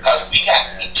 Because we got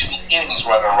too many enemies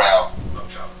running around.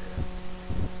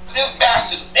 But this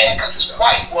bastard's mad because this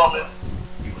white woman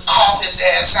called his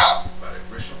ass out.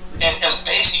 And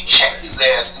basically checked his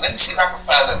ass. And let me see if I can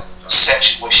find a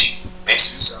section where she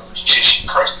basically she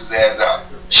cursed his ass out.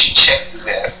 She checked his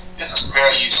ass. This is fair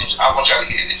usage. I want y'all to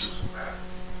hear this.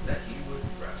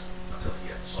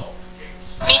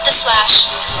 Meet the Slash,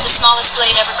 the smallest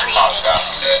blade ever created.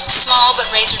 Small but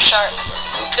razor sharp,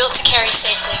 built to carry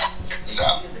safely.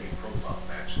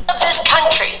 Of this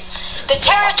country, the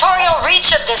territorial reach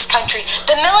of this country,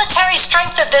 the military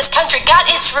strength of this country got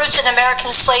its roots in American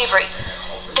slavery,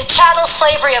 the chattel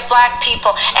slavery of black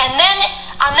people, and then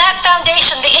on that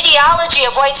foundation, the ideology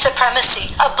of white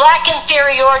supremacy, of black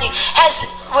inferiority,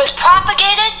 was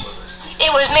propagated. It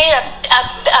was made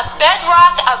a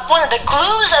bedrock of one of the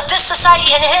glues of this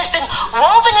society, and it has been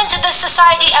woven into this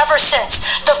society ever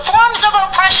since. The forms of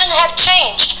oppression have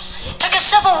changed. It took a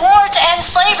civil war to end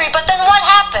slavery, but then what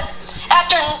happened?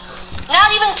 After not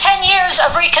even 10 years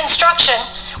of Reconstruction,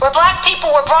 where black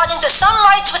people were brought into some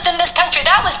rights within this country,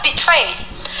 that was betrayed.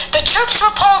 The troops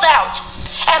were pulled out,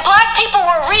 and black people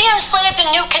were re-enslaved in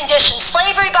new conditions,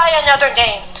 slavery by another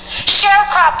name,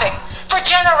 sharecropping for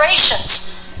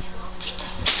generations,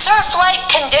 serf-like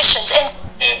conditions. And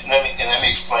let me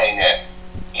explain that.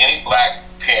 Any black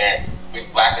parent,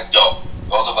 black adult,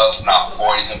 those of us in our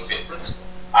 40s and 50s,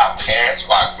 our parents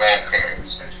or our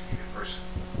grandparents,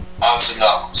 aunts and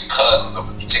uncles, cousins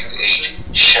of a particular age,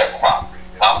 sharecroppers.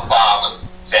 My father,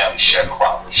 family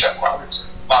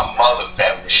sharecroppers. My mother,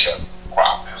 family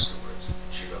sharecroppers.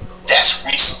 That's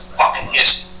recent fucking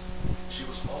history.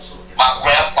 My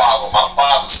grandfather, my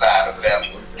father's side of the family,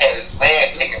 had his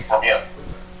land taken from him.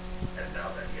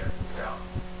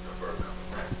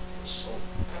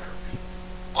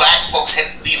 Black folks had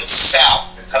to leave the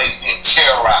South because they was being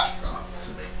terrorized.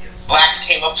 Blacks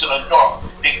came up to the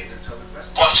North. They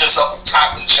bunched us up on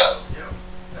top of each other.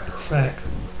 Fact.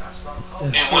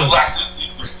 And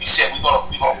we said we're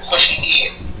gonna push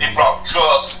ahead. They brought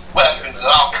drugs, weapons, and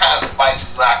all kinds of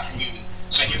vices in our community.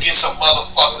 So you get some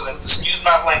motherfucker, and excuse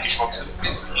my language, folks, it's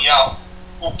pissing me off,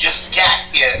 who just got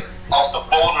here off the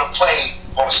boat of the plane,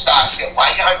 gonna start saying, why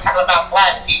y'all ain't talking about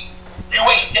black people? You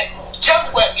ain't. Tell me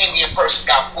what Indian person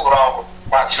got pulled over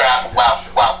while driving while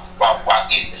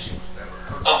Indian.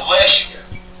 Unless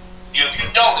if you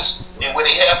notice, and when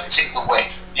they have a particular way,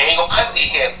 they ain't gonna cut their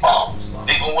head bald.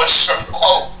 They gonna wear certain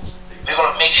clothes. They're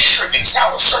gonna make sure they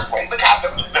sound a certain way. Look how the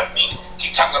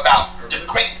keep talking about the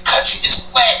great country,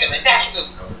 this flag, and the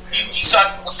nationalism. These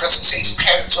are because it says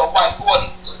parents to a white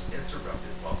audience.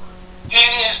 It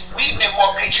is. We've been more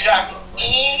reach out to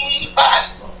anybody.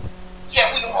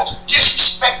 Yeah, we the most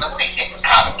disrespectful. They hit the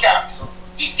common character.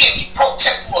 He did. He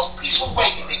protested the most peaceful way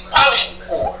and they punished him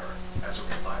for it.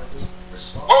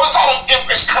 Where was all them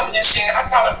immigrants coming in saying,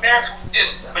 I thought America was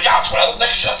this, but y'all trying to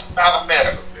lecture us about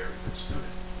America?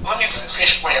 Let me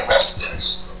finish playing the rest of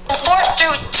this. Enforced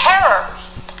through terror,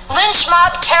 lynch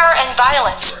mob terror and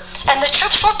violence. And the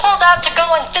troops were pulled out to go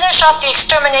and finish off the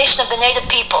extermination of the native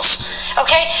peoples.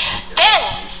 Okay? Then,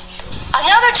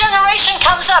 another generation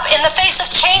comes up in the face of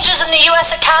changes in the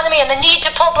U.S. economy and the need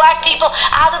to pull black people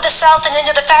out of the South and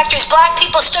into the factories. Black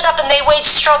people stood up and they waged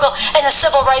struggle in the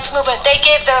civil rights movement. They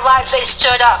gave their lives. They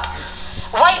stood up.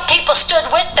 White people stood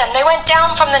with them. They went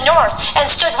down from the north and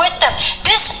stood with them.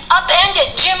 This upended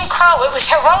Jim Crow. It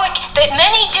was heroic. That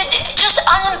many did just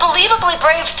unbelievably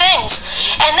brave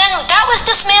things. And then that was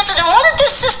dismantled. And what did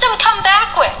this system come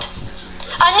back with?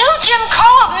 A new Jim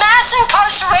Crow of mass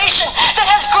incarceration that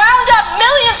has ground up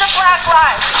millions of black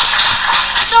lives.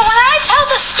 So when I tell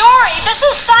the story, this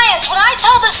is science, when I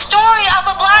tell the story of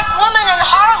a black woman in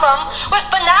Harlem with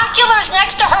binoculars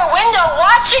next to her window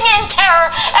watching in terror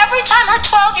every time her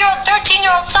 12-year-old,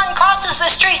 13-year-old son crosses the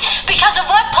street because of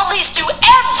what police do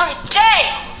every day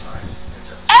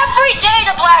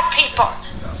to black people.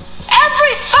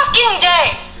 Every fucking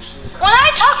day. When I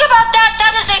talk about that,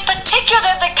 that is a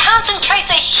particular that concentrates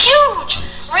a huge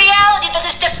reality that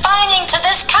is defining to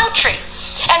this country.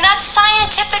 And that's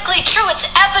scientifically true. It's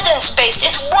evidence-based.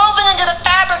 It's woven into the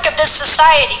fabric of this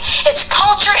society. It's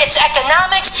culture, it's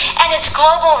economics, and it's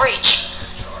global reach.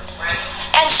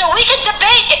 And so we can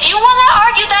debate. If you want to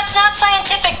argue that's not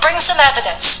scientific, bring some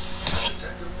evidence.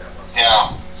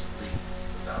 Now,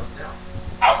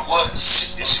 I would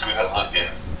disagree a little bit.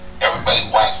 Everybody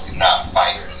white did not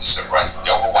fight in the civil rights.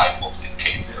 There were white folks that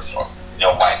came to the north. There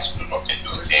were whites who didn't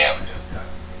do a damn thing.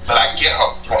 But I get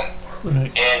her point. Right.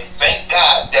 And thank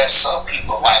God there's some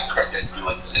people like her that do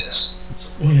exist.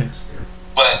 Yeah.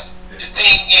 But the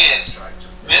thing is,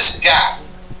 this guy,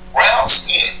 brown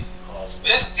skin,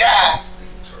 this guy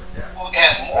who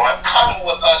has more in common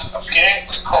with us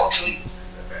appearance culturally,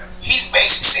 he's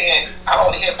basically saying, I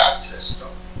don't want to hear about this.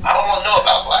 I don't want to know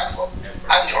about black folk.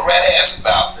 I give a rat ass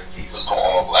about what's going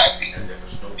on with black people.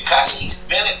 Because he's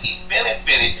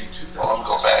benefited. Well, let me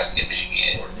go fast and get this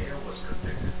again.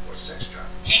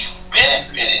 He's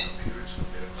benefited.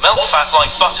 Melt fat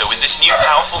like butter with this new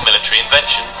powerful military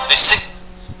invention.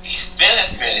 He's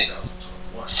benefited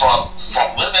from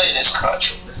living in this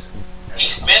country.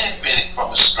 He's benefited from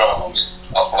the struggles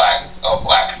of black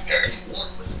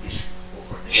Americans.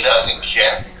 He doesn't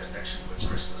care.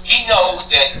 He knows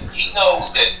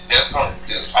that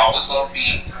there's always going to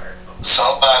be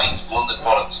somebody who's willing to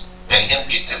let him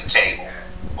get to the table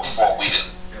before we do.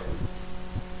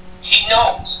 He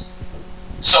knows.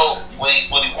 So what he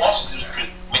wants to do is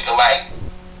make it like,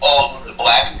 oh, the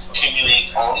black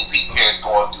continuing only people here is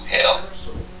going through hell.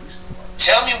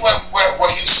 Tell me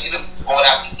where you see them going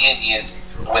after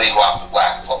Indians the way they go after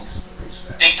black folks.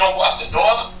 They don't go after no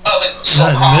other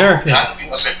so-called America.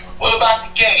 people say, what about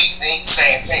the gays? They ain't the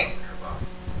same thing.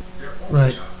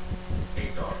 Right.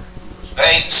 They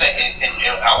ain't the same.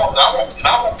 And I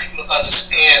want people to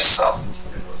understand something.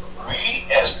 We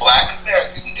as black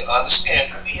Americans need to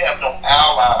understand that we have no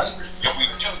allies. If we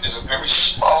do, there's a very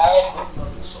small group.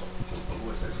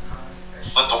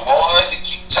 But the ones that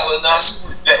keep telling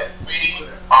us that we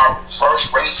are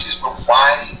first races, we're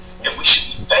whiny, and we should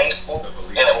be thankful.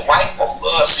 And the white folk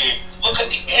love saying, look at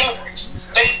the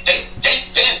immigrants. They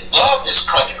love this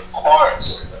country, of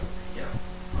course.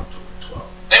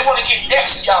 They want to get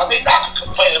next to y'all. They're not going to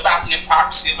complain about the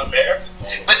hypocrisy of America.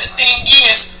 But the thing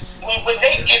is, when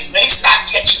they start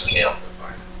catching him,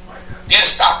 they'll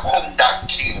stop quoting Dr.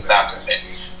 King and Malcolm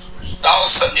X. All of a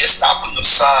sudden, they'll stop putting up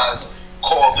signs,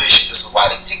 coalition. This is why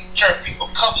they turn people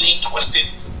covered and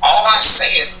twisted. All I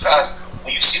say is because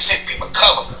when you see people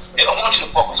covered, they don't want you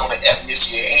to focus on the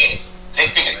ethnicity and they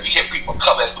figure we get people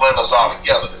covered and blend us all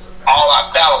together. All our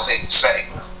battles ain't the same.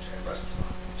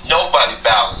 Nobody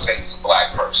bows the same as a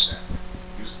black person.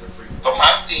 But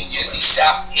my thing is, these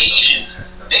South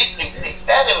Asians, they think they're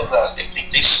better than us. They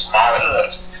think they're smarter than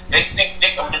us. They think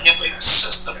they can manipulate the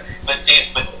system. But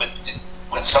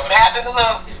when something happens to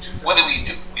them, what do?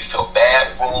 We feel bad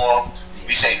for them.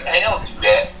 We say, hey, don't do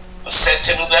that. But said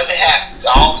to them, let it happen.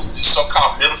 All the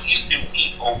so-called Middle Eastern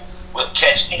people were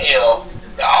catching hell.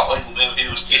 It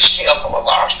was getting hell from a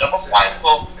large number of white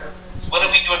folk. What do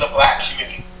we do in the black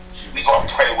community? We gonna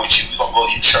pray with you. We gonna go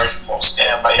to your church. We gonna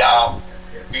stand by y'all.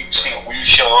 We sing "We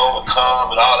Shall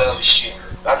Overcome" and all that other shit.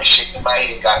 I'm just shaking my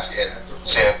head. God said,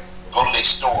 go to their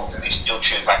stores and they still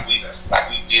treat like we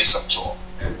did something to them.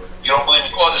 You don't believe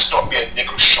me? Go to in the store, be a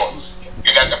nickel short.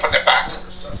 You got to put that back.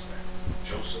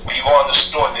 When you go in the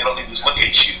store, they don't even just look at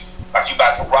you like you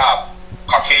about to rob.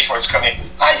 Caucasian workers come in,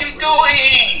 how you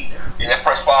doing? And that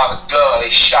person bought a gun, they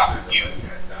shot you.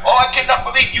 Oh, I cannot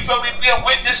believe you really be a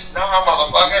witness. Nah,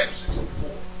 motherfucker.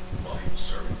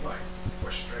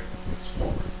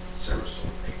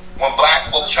 When black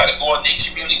folks try to go in their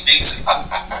communities, they say,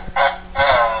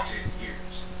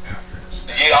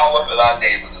 they all up in our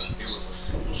neighborhoods.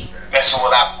 Messing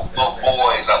with our little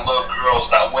boys, our little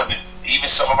girls, and our women, even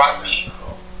some of our men.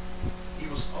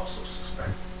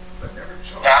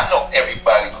 Now, I know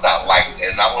everybody's not like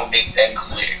that, and I want to make that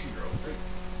clear.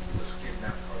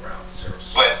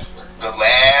 But the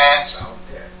last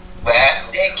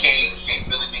decade, they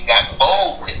really been got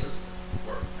bold with it.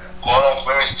 Going on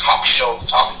various talk shows,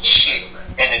 talking shit,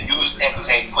 and the news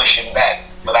anchors ain't pushing back.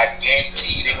 But I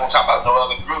guarantee you, they gonna talk about no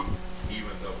other group.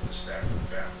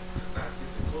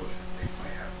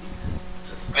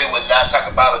 They would not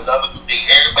talk about another group.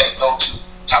 Everybody go to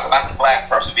talk about the black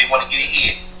person. They want to get it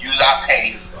in. Use our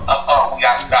pain. We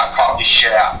gotta start calling this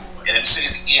shit out. And if say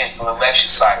this again on the election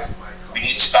cycle, we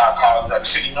need to start calling it up.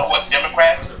 So you know what,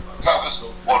 Democrats, Republicans,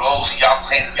 or those of y'all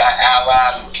claim y'all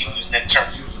allies who keep using that term,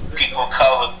 people of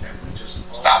color,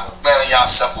 stop flaring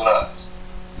yourself with us.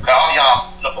 Cause all y'all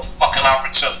look for fucking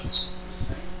opportunities.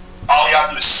 All y'all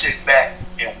do is sit back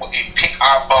and pick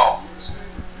our bones.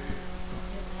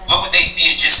 Look what they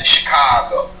did just in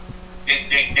Chicago.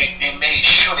 They made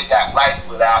sure they got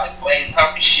Lightfoot out and blamed her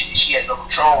for shit that she had no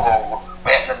control over, or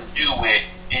had nothing to do with.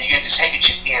 And you get this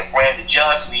handkerchief here, Brandon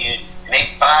Johnson in, and they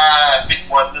fined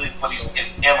 $51 million for these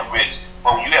immigrants.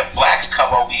 But when you have blacks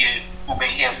come over here who may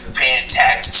here paying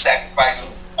taxes,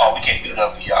 sacrificing, oh, we can't do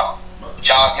nothing for y'all. But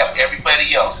y'all help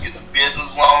everybody else, give them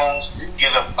business loans,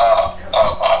 give them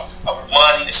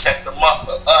money to set them up.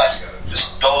 But us,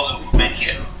 just those who've been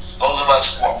here, those of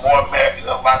us who are more American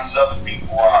than a lot of these other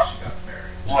people are,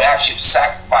 who actually have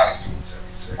sacrificed,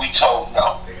 we told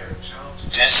no.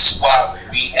 This is why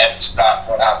we have to stop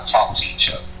learning how to talk to each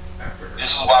other.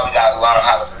 This is why we got to learn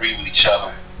how to agree with each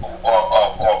other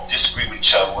or disagree with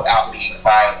each other without being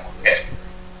violent with it.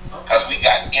 Because we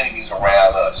got enemies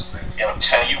around us. And I'm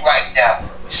telling you right now,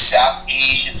 the South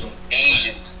Asians, the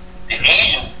Asians, they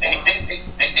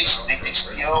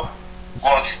still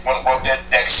want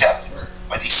the acceptance.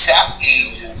 But these South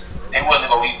Asians, they want to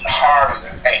go even harder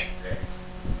than pay.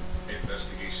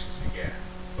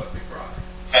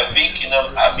 Vic and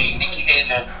them, Nikki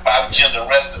Haley and Bobby Jim, the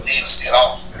rest of them, they said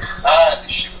all kinds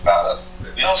of shit about us.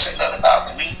 We don't say nothing about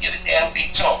them. We get a damn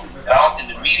big tone. And in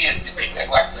the media, they think they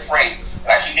like afraid.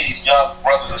 And I keep hearing these young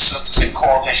brothers and sisters say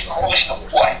coalition. Coalition of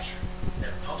what?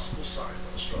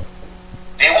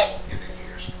 They won't.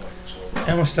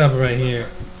 I'm gonna stop it right here.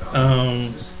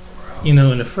 You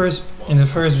know, in the first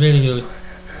video,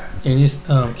 in this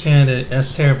Canada,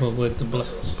 that's terrible what the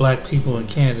black people in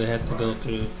Canada have to go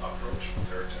through.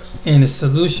 And the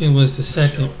solution was the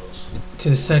second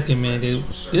man.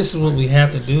 This is what we have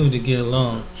to do to get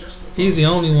along. He's the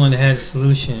only one that had a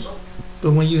solution.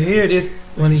 But when you hear this,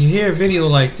 when you hear a video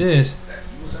like this,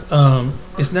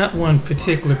 it's not one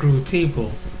particular group of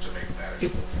people.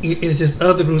 It's just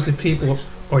other groups of people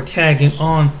are tagging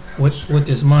on with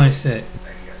this mindset.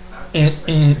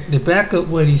 And to back up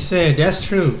what he said, that's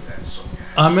true.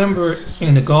 I remember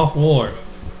in the Gulf War,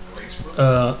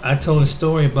 I told a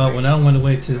story about when I went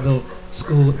away to this little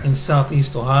school in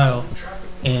Southeast Ohio,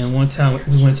 and one time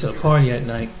we went to a party at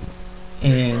night,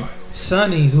 and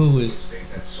Sonny, who was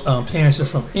parents are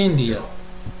from India,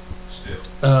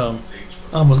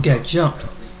 almost got jumped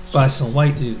by some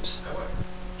white dudes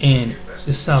in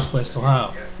the Southwest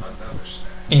Ohio.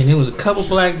 And there was a couple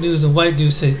black dudes and white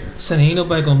dudes said, "Sonny, ain't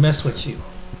nobody gonna mess with you,"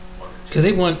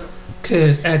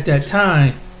 because at that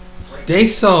time they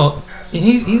saw, and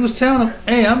he was telling them,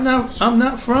 "Hey, I'm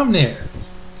not from there.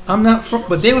 I'm not from,"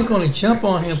 but they was gonna jump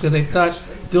on him because they thought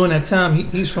during that time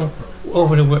he's from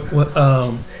over there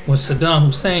where Saddam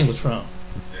Hussein was from.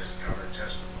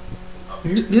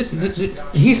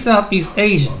 He's Southeast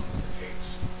Asian.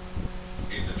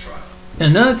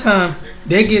 Another time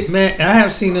they get mad. I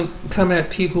have seen them come at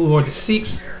people who are the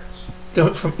Sikhs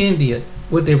from India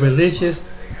with their religious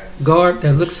garb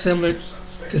that looks similar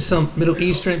to some Middle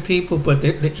Eastern people, but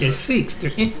they're Sikhs.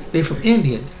 They're from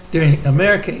India. They're in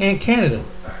America and Canada.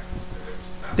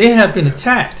 They have been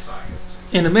attacked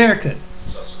in America,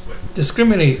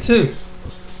 discriminated too.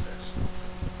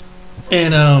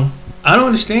 And I don't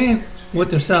understand what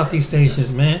the Southeast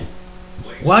Asians, man.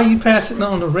 Why are you passing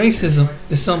on the racism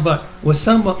to somebody?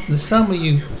 Some of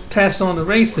you passed on the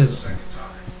racism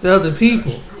to other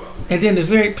people, and then the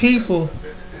very people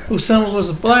who some of us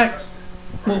are black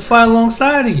will fight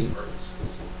alongside of you.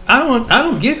 I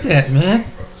don't get that, man.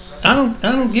 I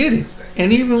don't get it.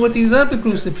 And even with these other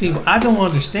groups of people, I don't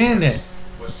understand that.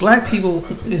 Black people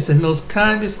is those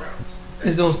kindest,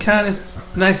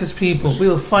 nicest people.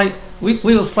 We'll fight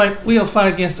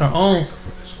against our own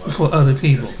for other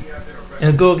people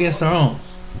and go against our own.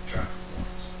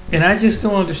 And I just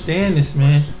don't understand this,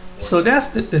 man. So that's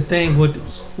the thing with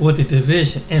the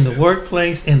division in the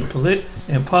workplace and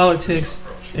and politics,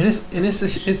 and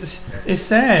it's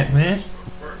sad, man.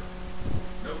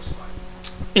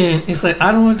 And it's like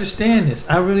I don't understand this.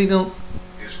 I really don't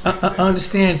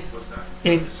understand.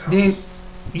 And then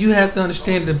you have to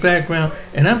understand the background.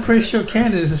 And I'm pretty sure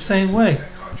Canada is the same way,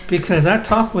 because I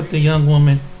talked with the young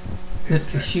woman that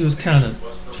she was kind of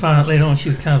found out later on she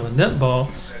was kind of a nutball.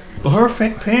 But her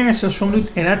parents was from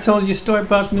and I told you a story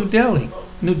about New Delhi,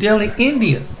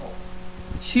 India.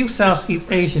 She was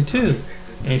Southeast Asian too,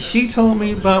 and she told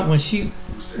me about when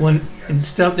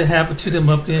stuff that happened to them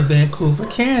up there in Vancouver,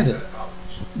 Canada,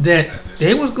 that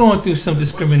they was going through some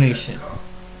discrimination.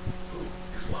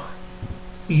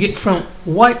 Get from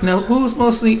white now, who's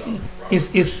mostly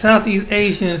is Southeast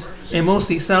Asians and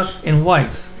mostly South and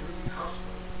whites.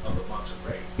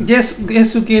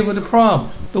 Guess who gave her the problem?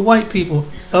 The white people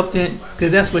up there,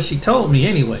 because that's what she told me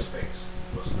anyway.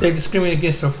 They discriminated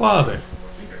against her father.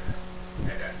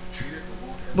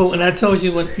 But when I told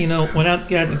you when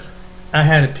I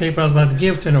had a paper I was about to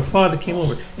give to her, and her father came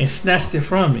over and snatched it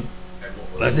from me.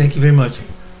 Well, thank you very much.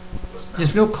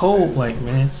 Just real cold, like,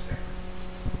 man.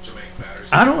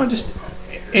 I don't understand.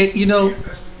 And,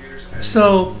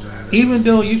 so even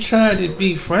though you try to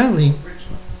be friendly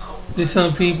to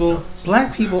some people,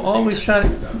 black people always try to,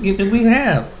 and we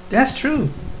have. That's true.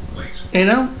 And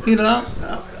I'm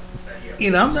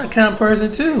that kind of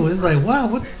person too. It's like, wow,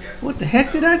 what the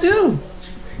heck did I do?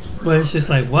 But it's just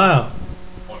like, wow.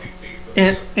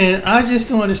 And I just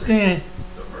don't understand,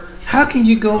 how can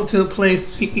you go to a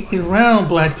place around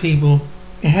black people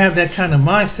and have that kind of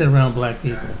mindset around black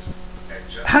people?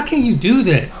 How can you do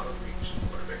that?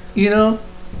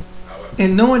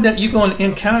 And knowing that you're going to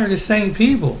encounter the same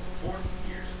people.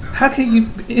 How can you,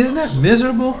 isn't that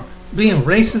miserable, being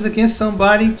racist against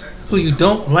somebody who you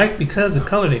don't like because of the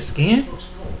color of their skin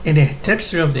and the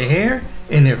texture of their hair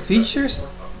and their features?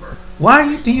 Why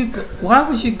would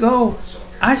you go?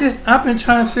 I've been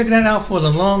trying to figure that out for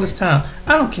the longest time.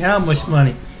 I don't care how much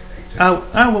money.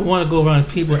 I would want to go around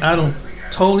people I don't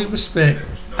totally respect.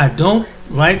 I don't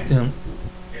like them,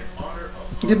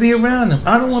 to be around them.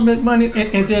 I don't want to make money,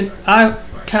 and then I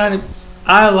kind of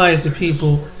idolize the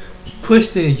people, push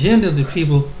the agenda of the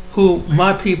people who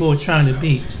my people are trying to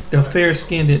be. The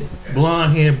fair-skinned,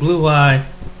 blonde-haired, blue-eyed,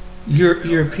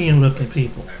 European-looking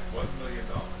people.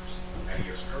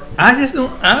 I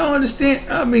don't understand.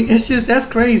 I mean, it's just, that's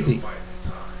crazy.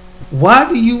 Why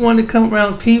do you want to come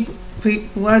around people?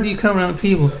 Why do you come around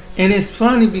people? And it's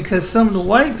funny because some of the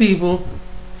white people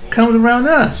come around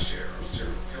us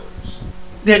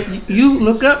that you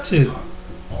look up to.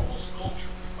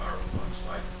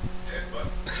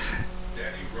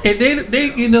 And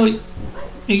they you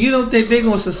don't think they're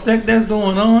gonna suspect that's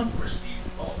going on?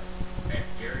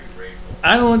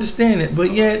 I don't understand it,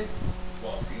 but yet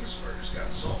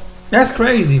that's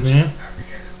crazy, man.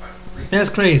 That's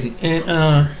crazy,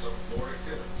 and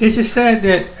it's just sad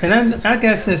that. And I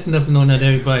got sense enough to know not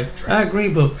everybody. I agree,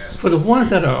 but for the ones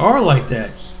that are like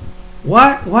that,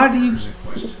 why do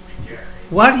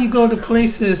you go to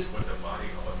places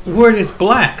where it's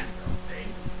black?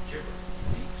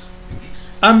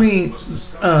 I mean,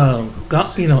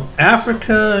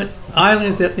 Africa,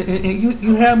 islands, and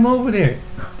you have them over there.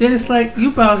 Then it's like you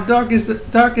about as dark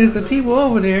as the people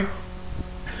over there.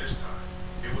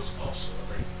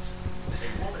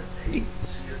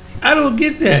 I don't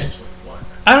get that.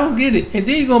 I don't get it. And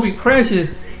then you're gonna be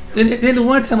precious. Then the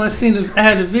one time I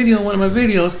had a video in one of my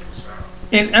videos,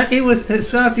 and it was a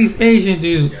Southeast Asian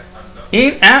dude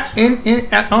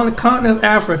on the continent of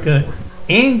Africa,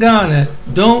 in Ghana,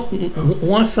 don't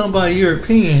want somebody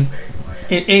European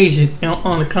and Asian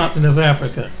on the continent of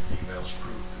Africa.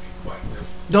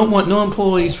 Don't want no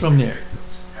employees from there.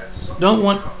 Don't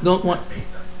want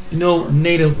no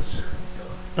native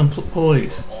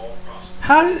employees.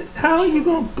 How are you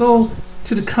gonna go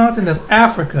to the continent of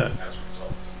Africa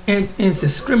and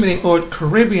discriminate, or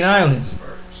Caribbean islands?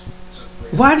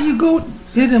 Why do you go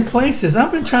to them places?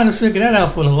 I've been trying to figure that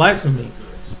out for the life of me.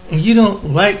 And you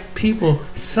don't like people,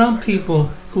 some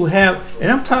people who have,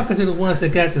 and I'm talking to the ones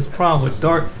that got this problem with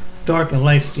dark and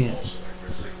light skin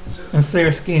and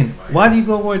fair skin. Why do you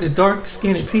go where the dark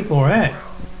skinned people are at?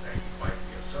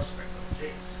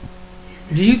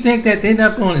 Do you think that they're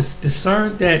not going to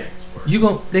discern that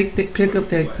they pick up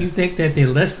that you think that they're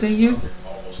less than you,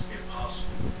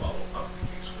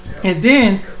 and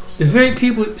then the very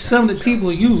people, some of the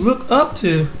people you look up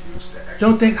to,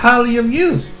 don't think highly of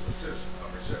you.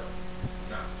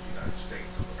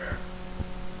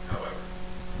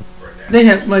 They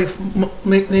have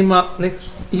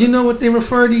you know what they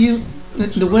refer to you,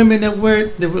 the women that wear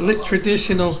the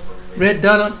traditional red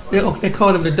dot on, they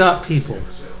call them the dot people.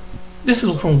 This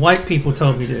is from white people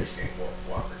told me this.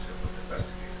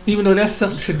 Even though that's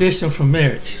something traditional from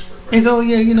marriage. They say, oh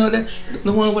yeah, you know that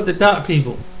the one with the dot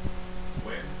people.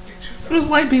 Those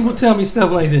white people tell me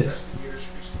stuff like this.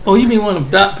 Oh, you mean one of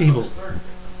them dot people?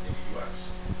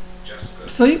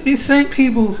 So these same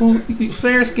people who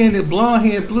fair skinned, blonde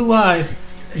hair, blue eyes,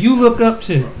 you look up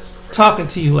to, talking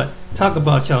to you talk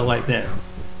about y'all like that.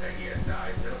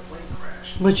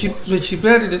 But you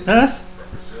better than us.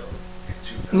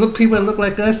 Look, people that look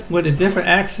like us with a different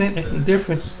accent and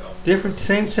different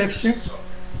same texture.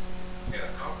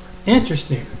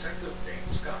 Interesting.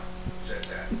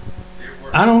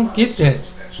 I don't get that.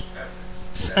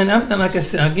 And like I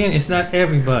said again, it's not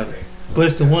everybody, but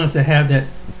it's the ones that have that.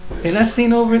 And I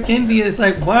seen over in India, it's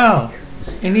like wow.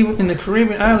 And even in the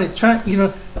Caribbean island,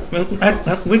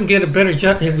 we can get a better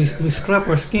job if we scrub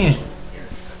our skin.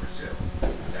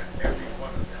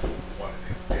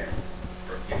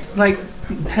 Like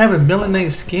having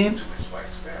melanated skin,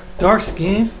 dark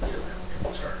skin.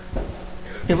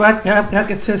 If I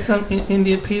could tell some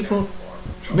Indian people,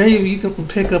 maybe you can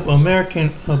pick up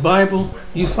American Bible.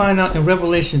 You find out in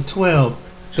Revelation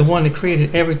 12, the one that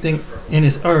created everything in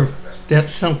this earth, that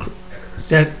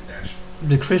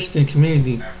the Christian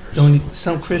community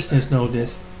some Christians know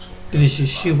this. That is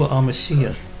Yeshua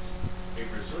HaMashiach,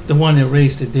 the one that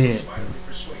raised the dead.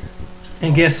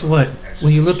 And guess what?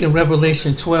 When you look in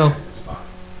Revelation 12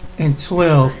 and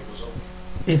 12,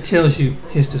 it tells you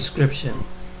his description.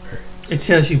 It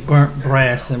tells you burnt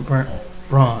brass and burnt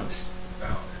bronze.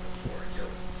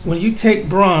 When you take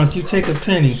bronze, you take a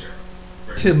penny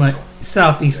to my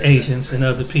Southeast Asians and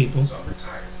other people.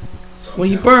 When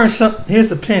you burn something,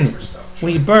 here's a penny.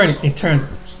 When you burn it, it turns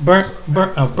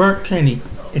a burnt penny.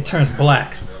 It turns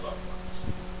black.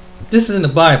 This is in the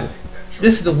Bible.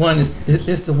 This is the one.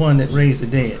 It's the one that raised the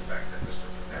dead.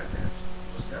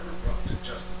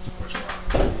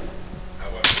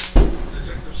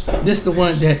 This is the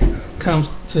one that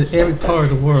comes to every part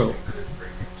of the world,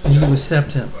 and you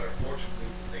accept him.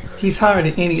 He's higher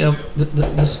than any of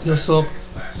so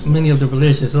many of the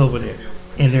religions over there,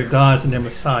 and their gods and their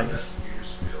messiahs.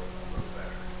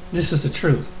 This is the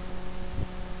truth.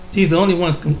 He's the only one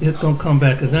that's going to come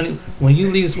back. Because when you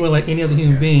leave this world like any other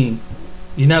human being,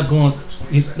 you're not going.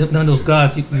 None of those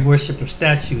gods you worship, their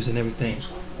statues and everything.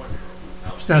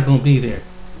 It's not going to be there.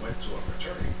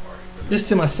 This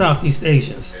to my Southeast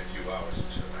Asians.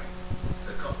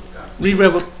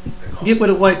 Get with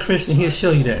a white Christian, he'll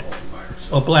show you that,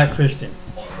 or black Christian.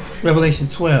 Revelation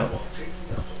 12.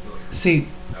 See,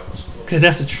 because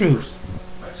that's the truth.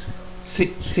 See,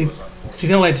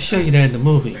 they don't like to show you that in the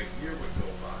movie.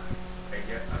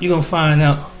 You're gonna find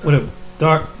out what a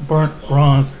dark burnt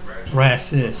bronze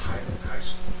brass is.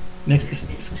 Next,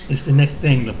 it's the next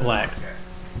thing, the black.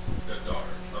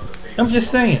 I'm just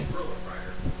saying.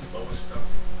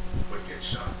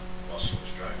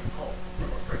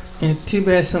 And too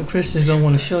bad some Christians don't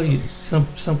want to show you.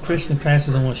 Some Christian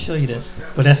pastors don't want to show you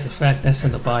that. But that's a fact. That's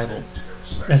in the Bible.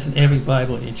 That's in every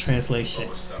Bible in translation.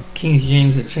 King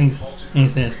James and James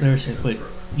translation. But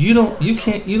you don't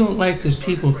like the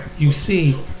people you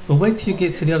see. But wait till you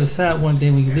get to the other side one day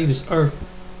when you leave this earth,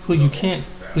 who you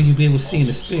be able to see in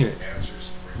the spirit.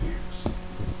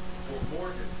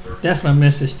 That's my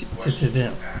message to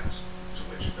them.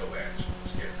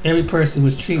 Every person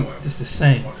was treated just the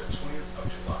same.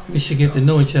 We should get to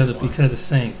know each other because of the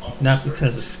same, not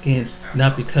because of skin,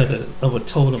 not because of a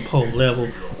totem pole level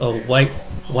of white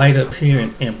up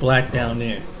here and black down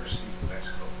there.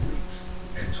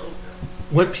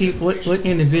 What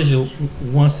individual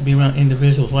wants to be around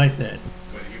individuals like that?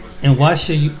 And why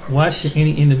should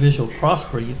any individual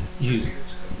prosper you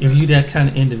if you that kind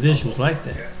of individuals like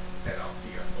that?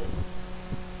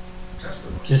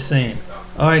 Just saying.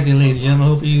 Alright then, ladies and gentlemen, I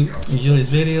hope you enjoy this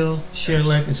video. Share,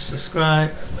 like, and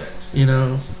subscribe. You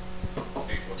know,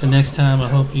 till next time, I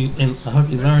hope you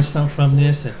learn something from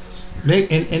this. And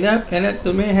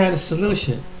the man had a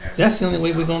solution. That's the only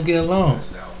way we're gonna get along.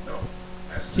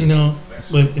 You know,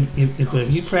 but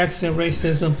if you practicing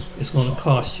racism, it's gonna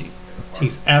cost you.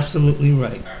 He's absolutely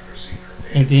right.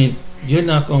 And then you're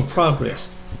not gonna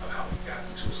progress.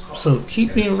 So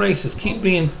keep being racist. Keep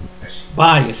being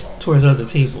biased towards other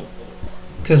people.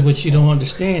 Because what you don't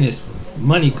understand is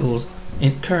money goes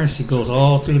and currency goes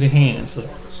all through the hands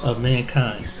of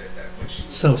mankind.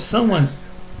 So if someone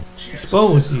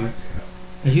exposes you,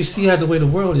 and you see how the way the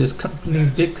world is, companies,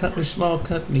 big companies, small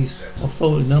companies are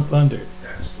folding up under it.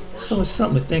 So it's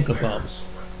something to think about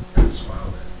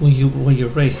when you're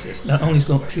racist. Not only is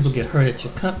people get hurt at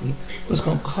your company, but it's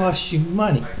going to cost you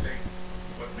money.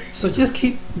 So just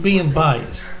keep being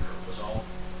biased.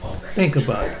 Think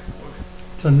about it.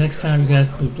 Till next time, you guys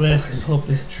be blessed, and hope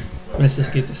this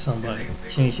message get to somebody.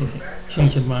 Change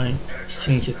your mind,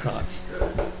 change your thoughts.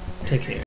 Take care.